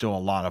 that's still a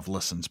lot of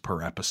listens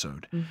per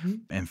episode.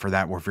 And for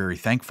that, we're very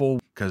thankful,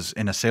 because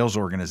in a sales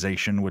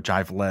organization, which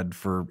I've led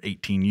for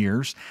 18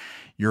 years,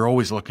 you're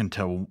always looking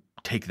to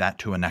take that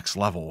to a next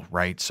level,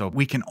 right? So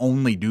we can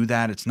only do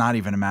that. It's not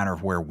even a matter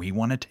of where we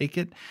want to take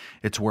it.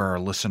 It's where our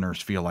listeners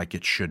feel like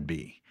it should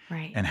be.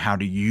 Right. And how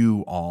do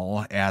you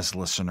all, as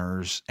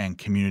listeners and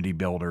community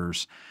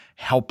builders,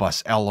 help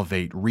us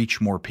elevate, reach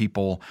more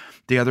people?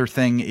 The other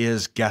thing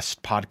is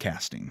guest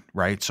podcasting,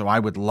 right? So I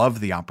would love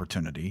the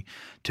opportunity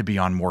to be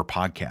on more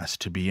podcasts,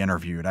 to be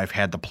interviewed. I've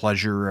had the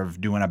pleasure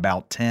of doing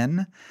about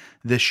 10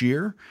 this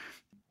year,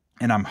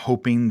 and I'm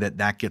hoping that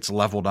that gets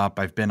leveled up.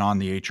 I've been on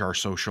the HR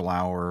Social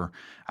Hour.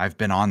 I've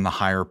been on the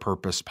Higher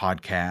Purpose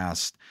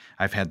podcast.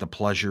 I've had the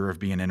pleasure of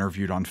being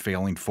interviewed on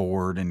Failing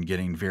Forward and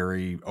getting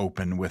very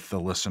open with the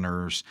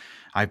listeners.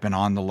 I've been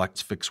on the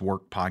Let's Fix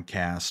Work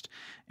podcast,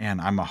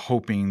 and I'm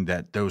hoping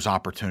that those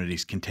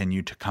opportunities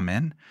continue to come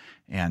in,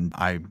 and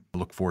I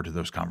look forward to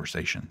those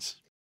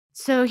conversations.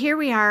 So here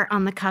we are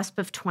on the cusp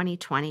of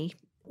 2020.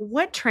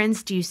 What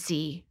trends do you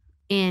see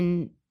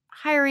in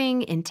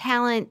hiring, in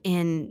talent,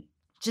 in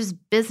just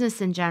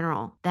business in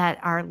general that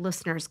our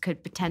listeners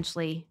could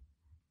potentially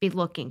be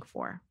looking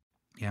for?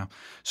 Yeah.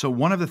 So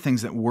one of the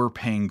things that we're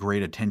paying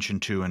great attention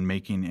to and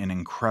making an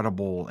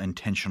incredible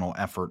intentional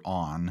effort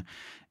on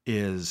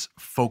is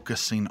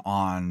focusing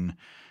on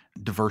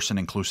diverse and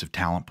inclusive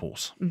talent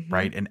pools,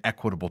 right? And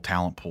equitable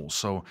talent pools.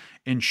 So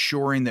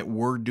ensuring that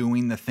we're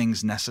doing the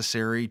things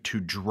necessary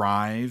to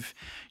drive.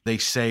 They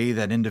say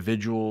that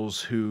individuals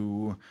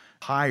who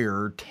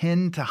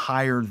tend to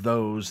hire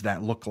those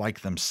that look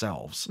like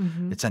themselves.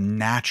 It's a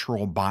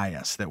natural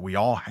bias that we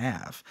all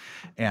have.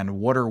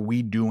 And what are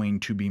we doing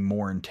to be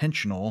more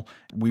intentional?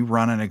 We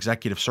run an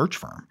executive search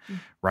firm,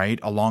 right?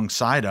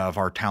 Alongside of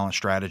our talent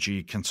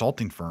strategy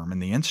consulting firm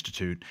and the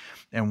Institute.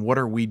 And what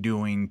are we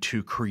doing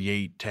to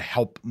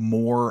help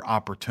more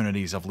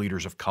opportunities of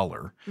leaders of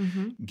color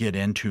get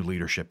into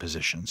leadership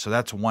positions? So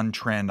that's one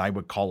trend I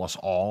would call us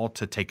all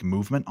to take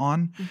movement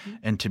on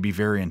and to be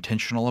very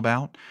intentional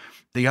about.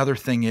 The other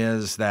thing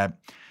is that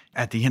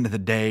at the end of the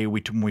day,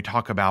 when we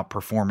talk about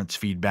performance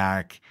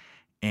feedback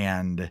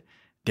and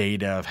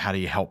data of how do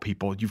you help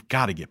people, you've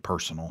got to get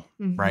personal,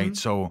 right?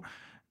 So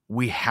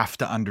we have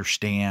to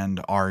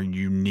understand our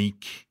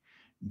unique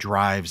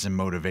drives and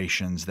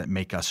motivations that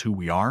make us who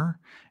we are.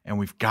 And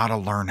we've got to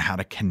learn how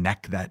to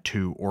connect that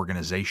to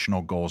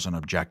organizational goals and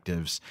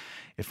objectives.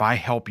 If I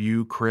help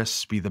you,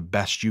 Chris, be the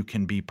best you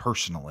can be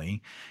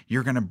personally,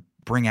 you're going to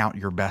bring out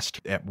your best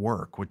at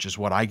work, which is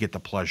what I get the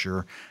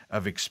pleasure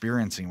of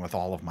experiencing with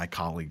all of my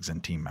colleagues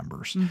and team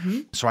members.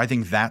 So I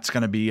think that's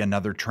going to be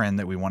another trend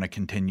that we want to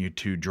continue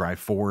to drive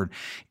forward.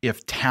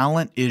 If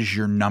talent is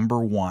your number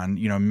one,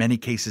 in many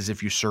cases,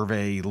 if you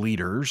survey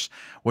leaders,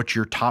 what's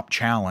your top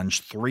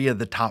challenge? 3 of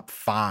the top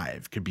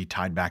 5 could be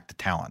tied back to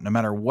talent. No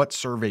matter what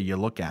survey you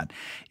look at,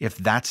 if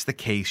that's the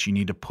case, you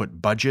need to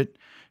put budget,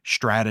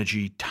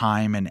 strategy,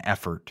 time, and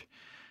effort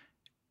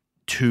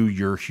to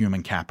your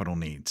human capital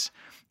needs.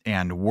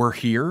 And we're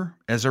here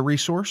as a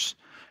resource.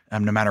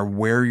 No matter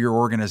where your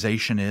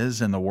organization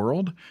is in the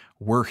world,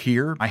 we're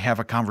here. I have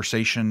a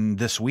conversation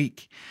this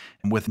week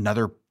with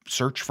another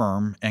search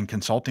firm and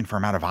consulting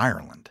firm out of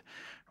Ireland,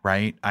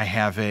 right? I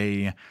have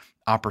a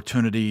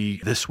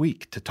opportunity this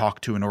week to talk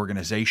to an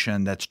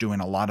organization that's doing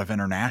a lot of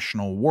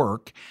international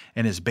work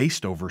and is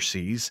based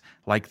overseas,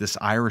 like this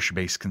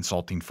Irish-based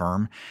consulting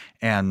firm.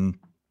 And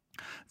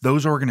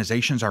those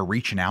organizations are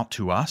reaching out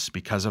to us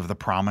because of the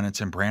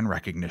prominence and brand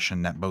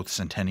recognition that both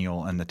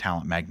Centennial and the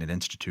Talent Magnet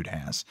Institute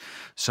has.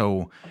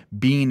 So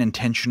being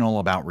intentional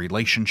about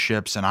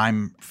relationships, and I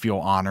feel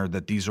honored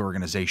that these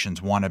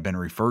organizations, 1, have been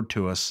referred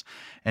to us,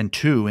 and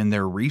 2, in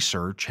their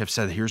research have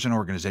said, here's an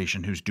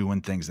organization who's doing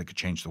things that could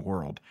change the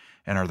world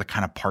and are the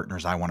kind of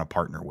partners I want to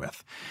partner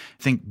with.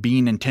 I think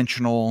being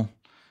intentional,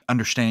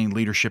 understanding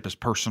leadership is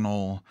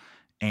personal,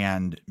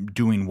 and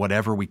doing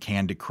whatever we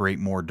can to create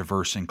more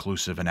diverse,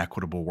 inclusive, and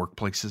equitable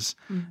workplaces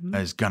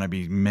is going to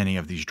be many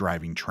of these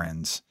driving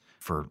trends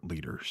for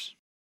leaders.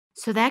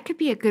 So that could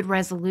be a good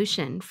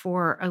resolution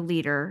for a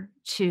leader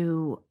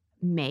to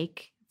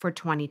make for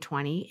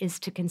 2020, is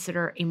to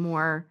consider a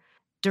more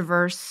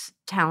diverse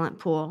talent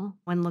pool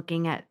when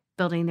looking at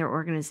building their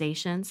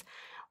organizations.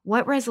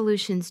 What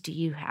resolutions do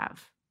you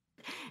have?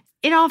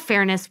 In all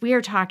fairness, we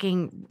are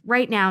talking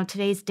right now,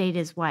 today's date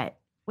is what?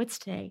 What's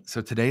today?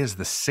 So today is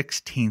the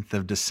 16th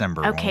of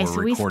December when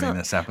we're recording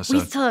this episode.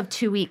 We still have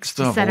 2 weeks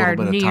to set our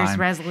New Year's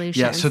resolutions.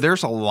 Yeah, so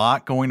there's a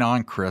lot going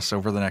on, Chris,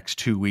 over the next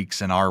 2 weeks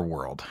in our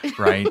world,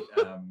 right?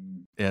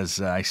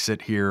 As I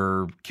sit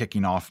here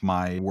kicking off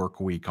my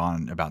work week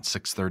on about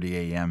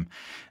 6:30 a.m.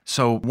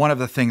 So one of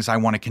the things I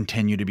want to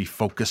continue to be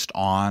focused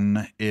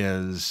on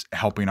is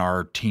helping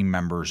our team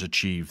members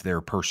achieve their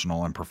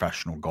personal and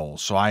professional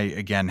goals. So I,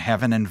 again,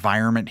 have an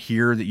environment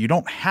here that you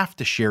don't have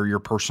to share your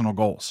personal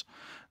goals.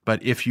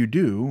 But if you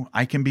do,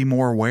 I can be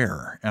more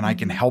aware and I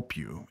can help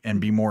you and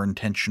be more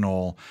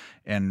intentional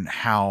in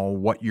how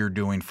what you're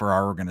doing for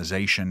our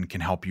organization can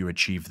help you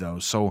achieve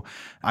those. So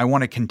I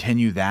want to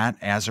continue that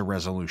as a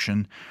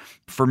resolution.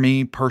 For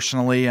me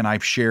personally, and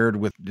I've shared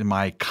with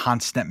my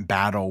constant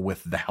battle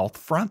with the health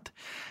front,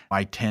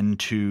 I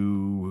tend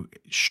to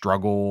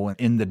struggle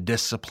in the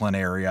discipline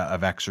area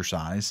of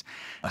exercise,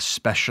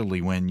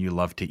 especially when you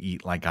love to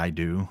eat like I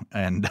do.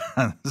 And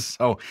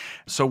so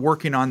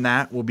working on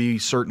that will be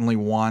certainly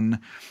one.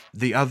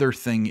 The other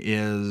thing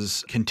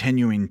is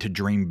continuing to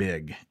dream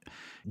big.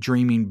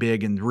 Dreaming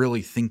big and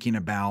really thinking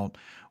about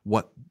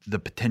what the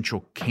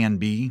potential can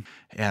be.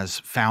 As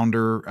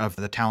founder of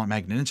the Talent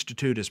Magnet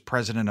Institute, as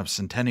president of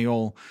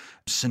Centennial,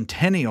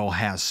 Centennial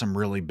has some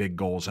really big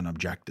goals and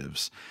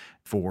objectives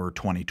for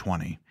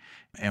 2020.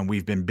 And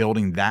we've been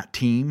building that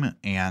team,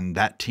 and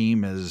that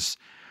team is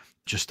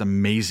just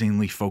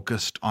amazingly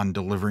focused on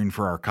delivering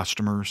for our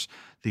customers.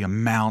 The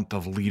amount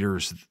of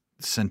leaders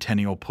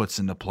Centennial puts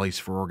into place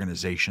for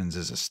organizations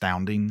is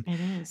astounding. It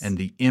is. And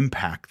the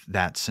impact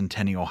that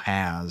Centennial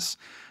has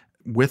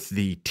with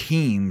the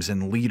teams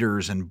and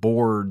leaders and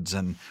boards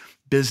and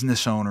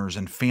business owners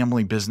and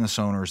family business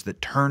owners that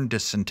turn to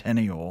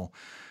Centennial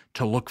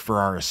to look for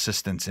our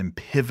assistance in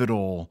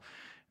pivotal,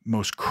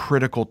 most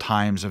critical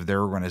times of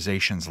their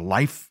organization's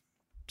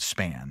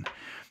lifespan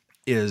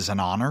is an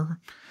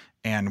honor.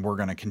 And we're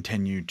going to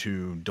continue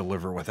to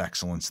deliver with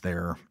excellence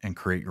there and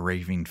create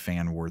raving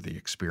fan-worthy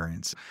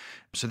experience.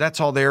 So that's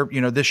all there.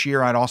 This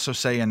year, I'd also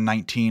say in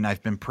 2019,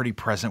 I've been pretty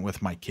present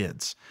with my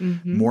kids,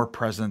 more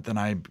present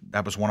than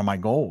that was one of my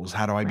goals.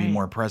 How do I be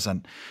more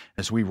present?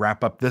 As we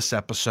wrap up this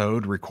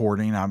episode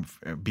recording, I'll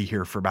be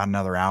here for about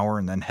another hour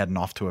and then heading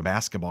off to a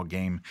basketball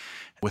game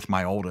with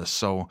my oldest.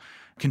 So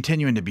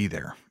continuing to be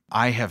there.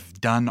 I have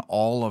done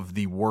all of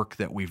the work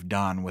that we've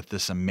done with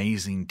this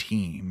amazing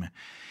team,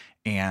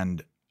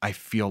 and I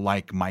feel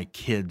like my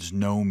kids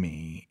know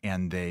me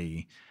and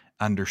they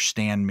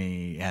understand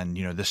me. And,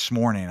 this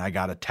morning I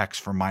got a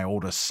text from my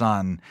oldest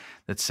son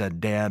that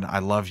said, "Dad, I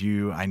love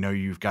you. I know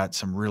you've got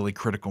some really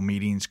critical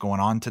meetings going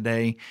on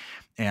today,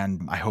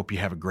 and I hope you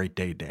have a great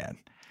day, Dad."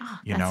 Oh,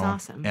 that's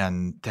awesome.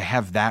 And to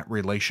have that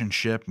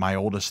relationship, my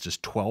oldest is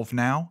 12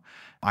 now.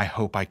 I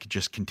hope I could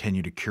just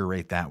continue to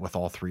curate that with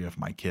all 3 of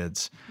my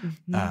kids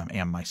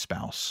and my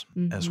spouse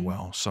as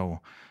well.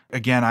 So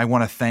again, I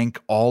want to thank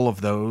all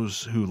of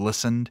those who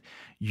listened.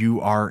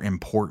 You are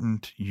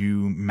important.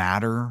 You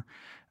matter.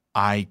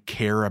 I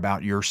care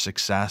about your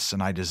success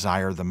and I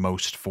desire the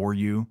most for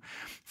you.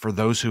 For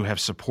those who have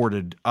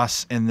supported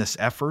us in this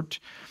effort,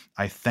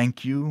 I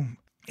thank you.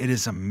 It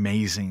is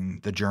amazing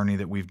the journey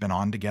that we've been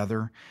on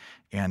together,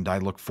 and I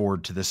look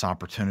forward to this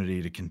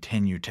opportunity to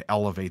continue to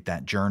elevate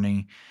that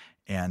journey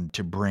and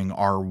to bring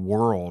our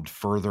world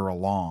further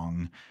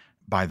along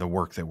by the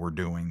work that we're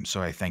doing.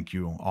 So I thank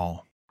you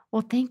all.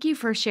 Well, thank you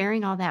for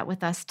sharing all that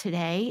with us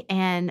today.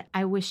 And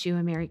I wish you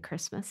a Merry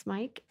Christmas,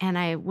 Mike. And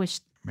I wish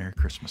Merry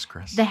Christmas,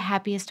 Chris. The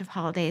happiest of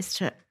holidays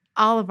to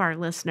all of our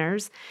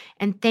listeners.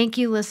 And thank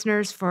you,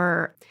 listeners,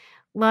 for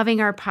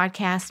loving our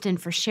podcast and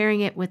for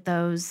sharing it with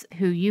those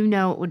who you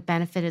know it would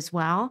benefit as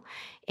well.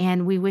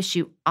 And we wish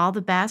you all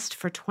the best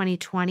for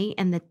 2020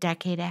 and the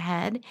decade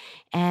ahead.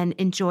 And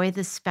enjoy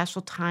this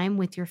special time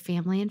with your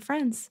family and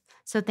friends.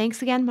 So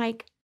thanks again,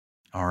 Mike.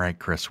 All right,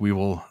 Chris. We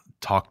will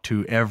talk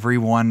to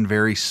everyone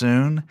very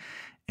soon.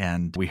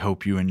 And we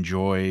hope you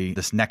enjoy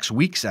this next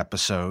week's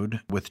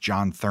episode with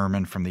John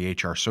Thurman from the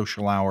HR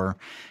Social Hour.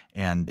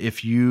 And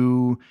if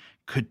you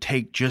could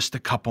take just a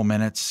couple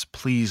minutes,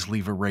 please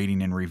leave a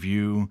rating and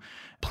review.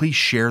 Please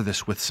share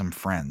this with some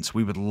friends.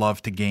 We would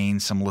love to gain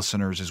some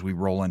listeners as we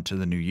roll into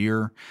the new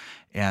year.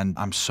 And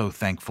I'm so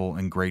thankful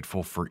and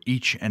grateful for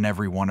each and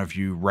every one of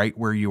you right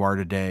where you are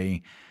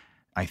today.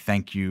 I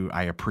thank you.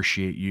 I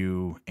appreciate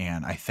you.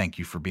 And I thank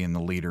you for being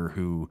the leader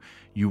who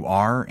you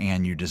are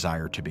and you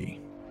desire to be.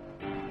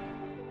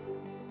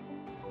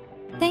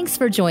 Thanks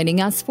for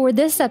joining us for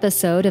this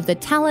episode of the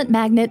Talent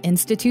Magnet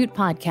Institute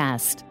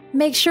podcast.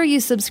 Make sure you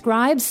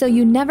subscribe so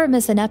you never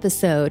miss an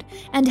episode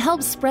and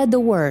help spread the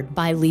word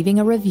by leaving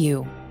a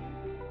review.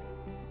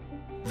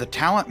 The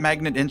Talent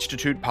Magnet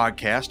Institute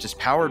podcast is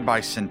powered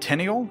by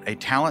Centennial, a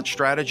talent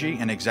strategy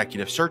and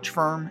executive search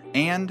firm,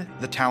 and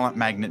the Talent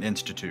Magnet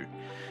Institute.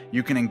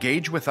 You can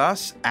engage with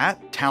us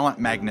at Talent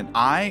Magnet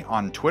I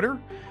on Twitter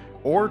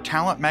or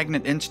Talent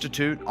Magnet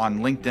Institute on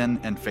LinkedIn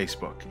and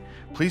Facebook.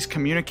 Please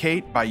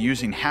communicate by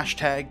using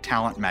hashtag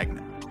Talent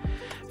Magnet.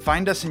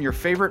 Find us in your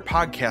favorite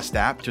podcast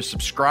app to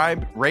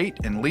subscribe, rate,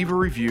 and leave a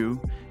review,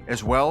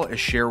 as well as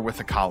share with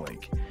a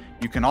colleague.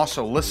 You can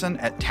also listen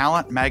at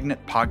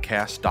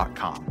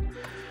talentmagnetpodcast.com.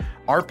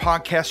 Our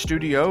podcast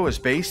studio is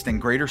based in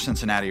Greater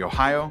Cincinnati,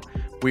 Ohio.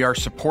 We are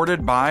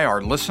supported by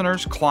our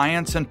listeners,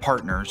 clients, and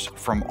partners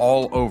from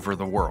all over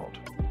the world.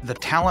 The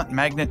Talent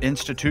Magnet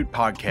Institute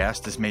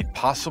podcast is made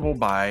possible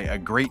by a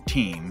great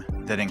team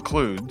that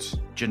includes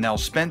Janelle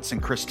Spence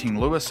and Christine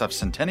Lewis of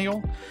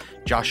Centennial,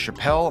 Josh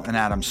Chappelle and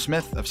Adam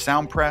Smith of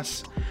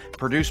Soundpress,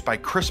 produced by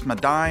Chris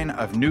Medine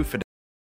of New Fidelity.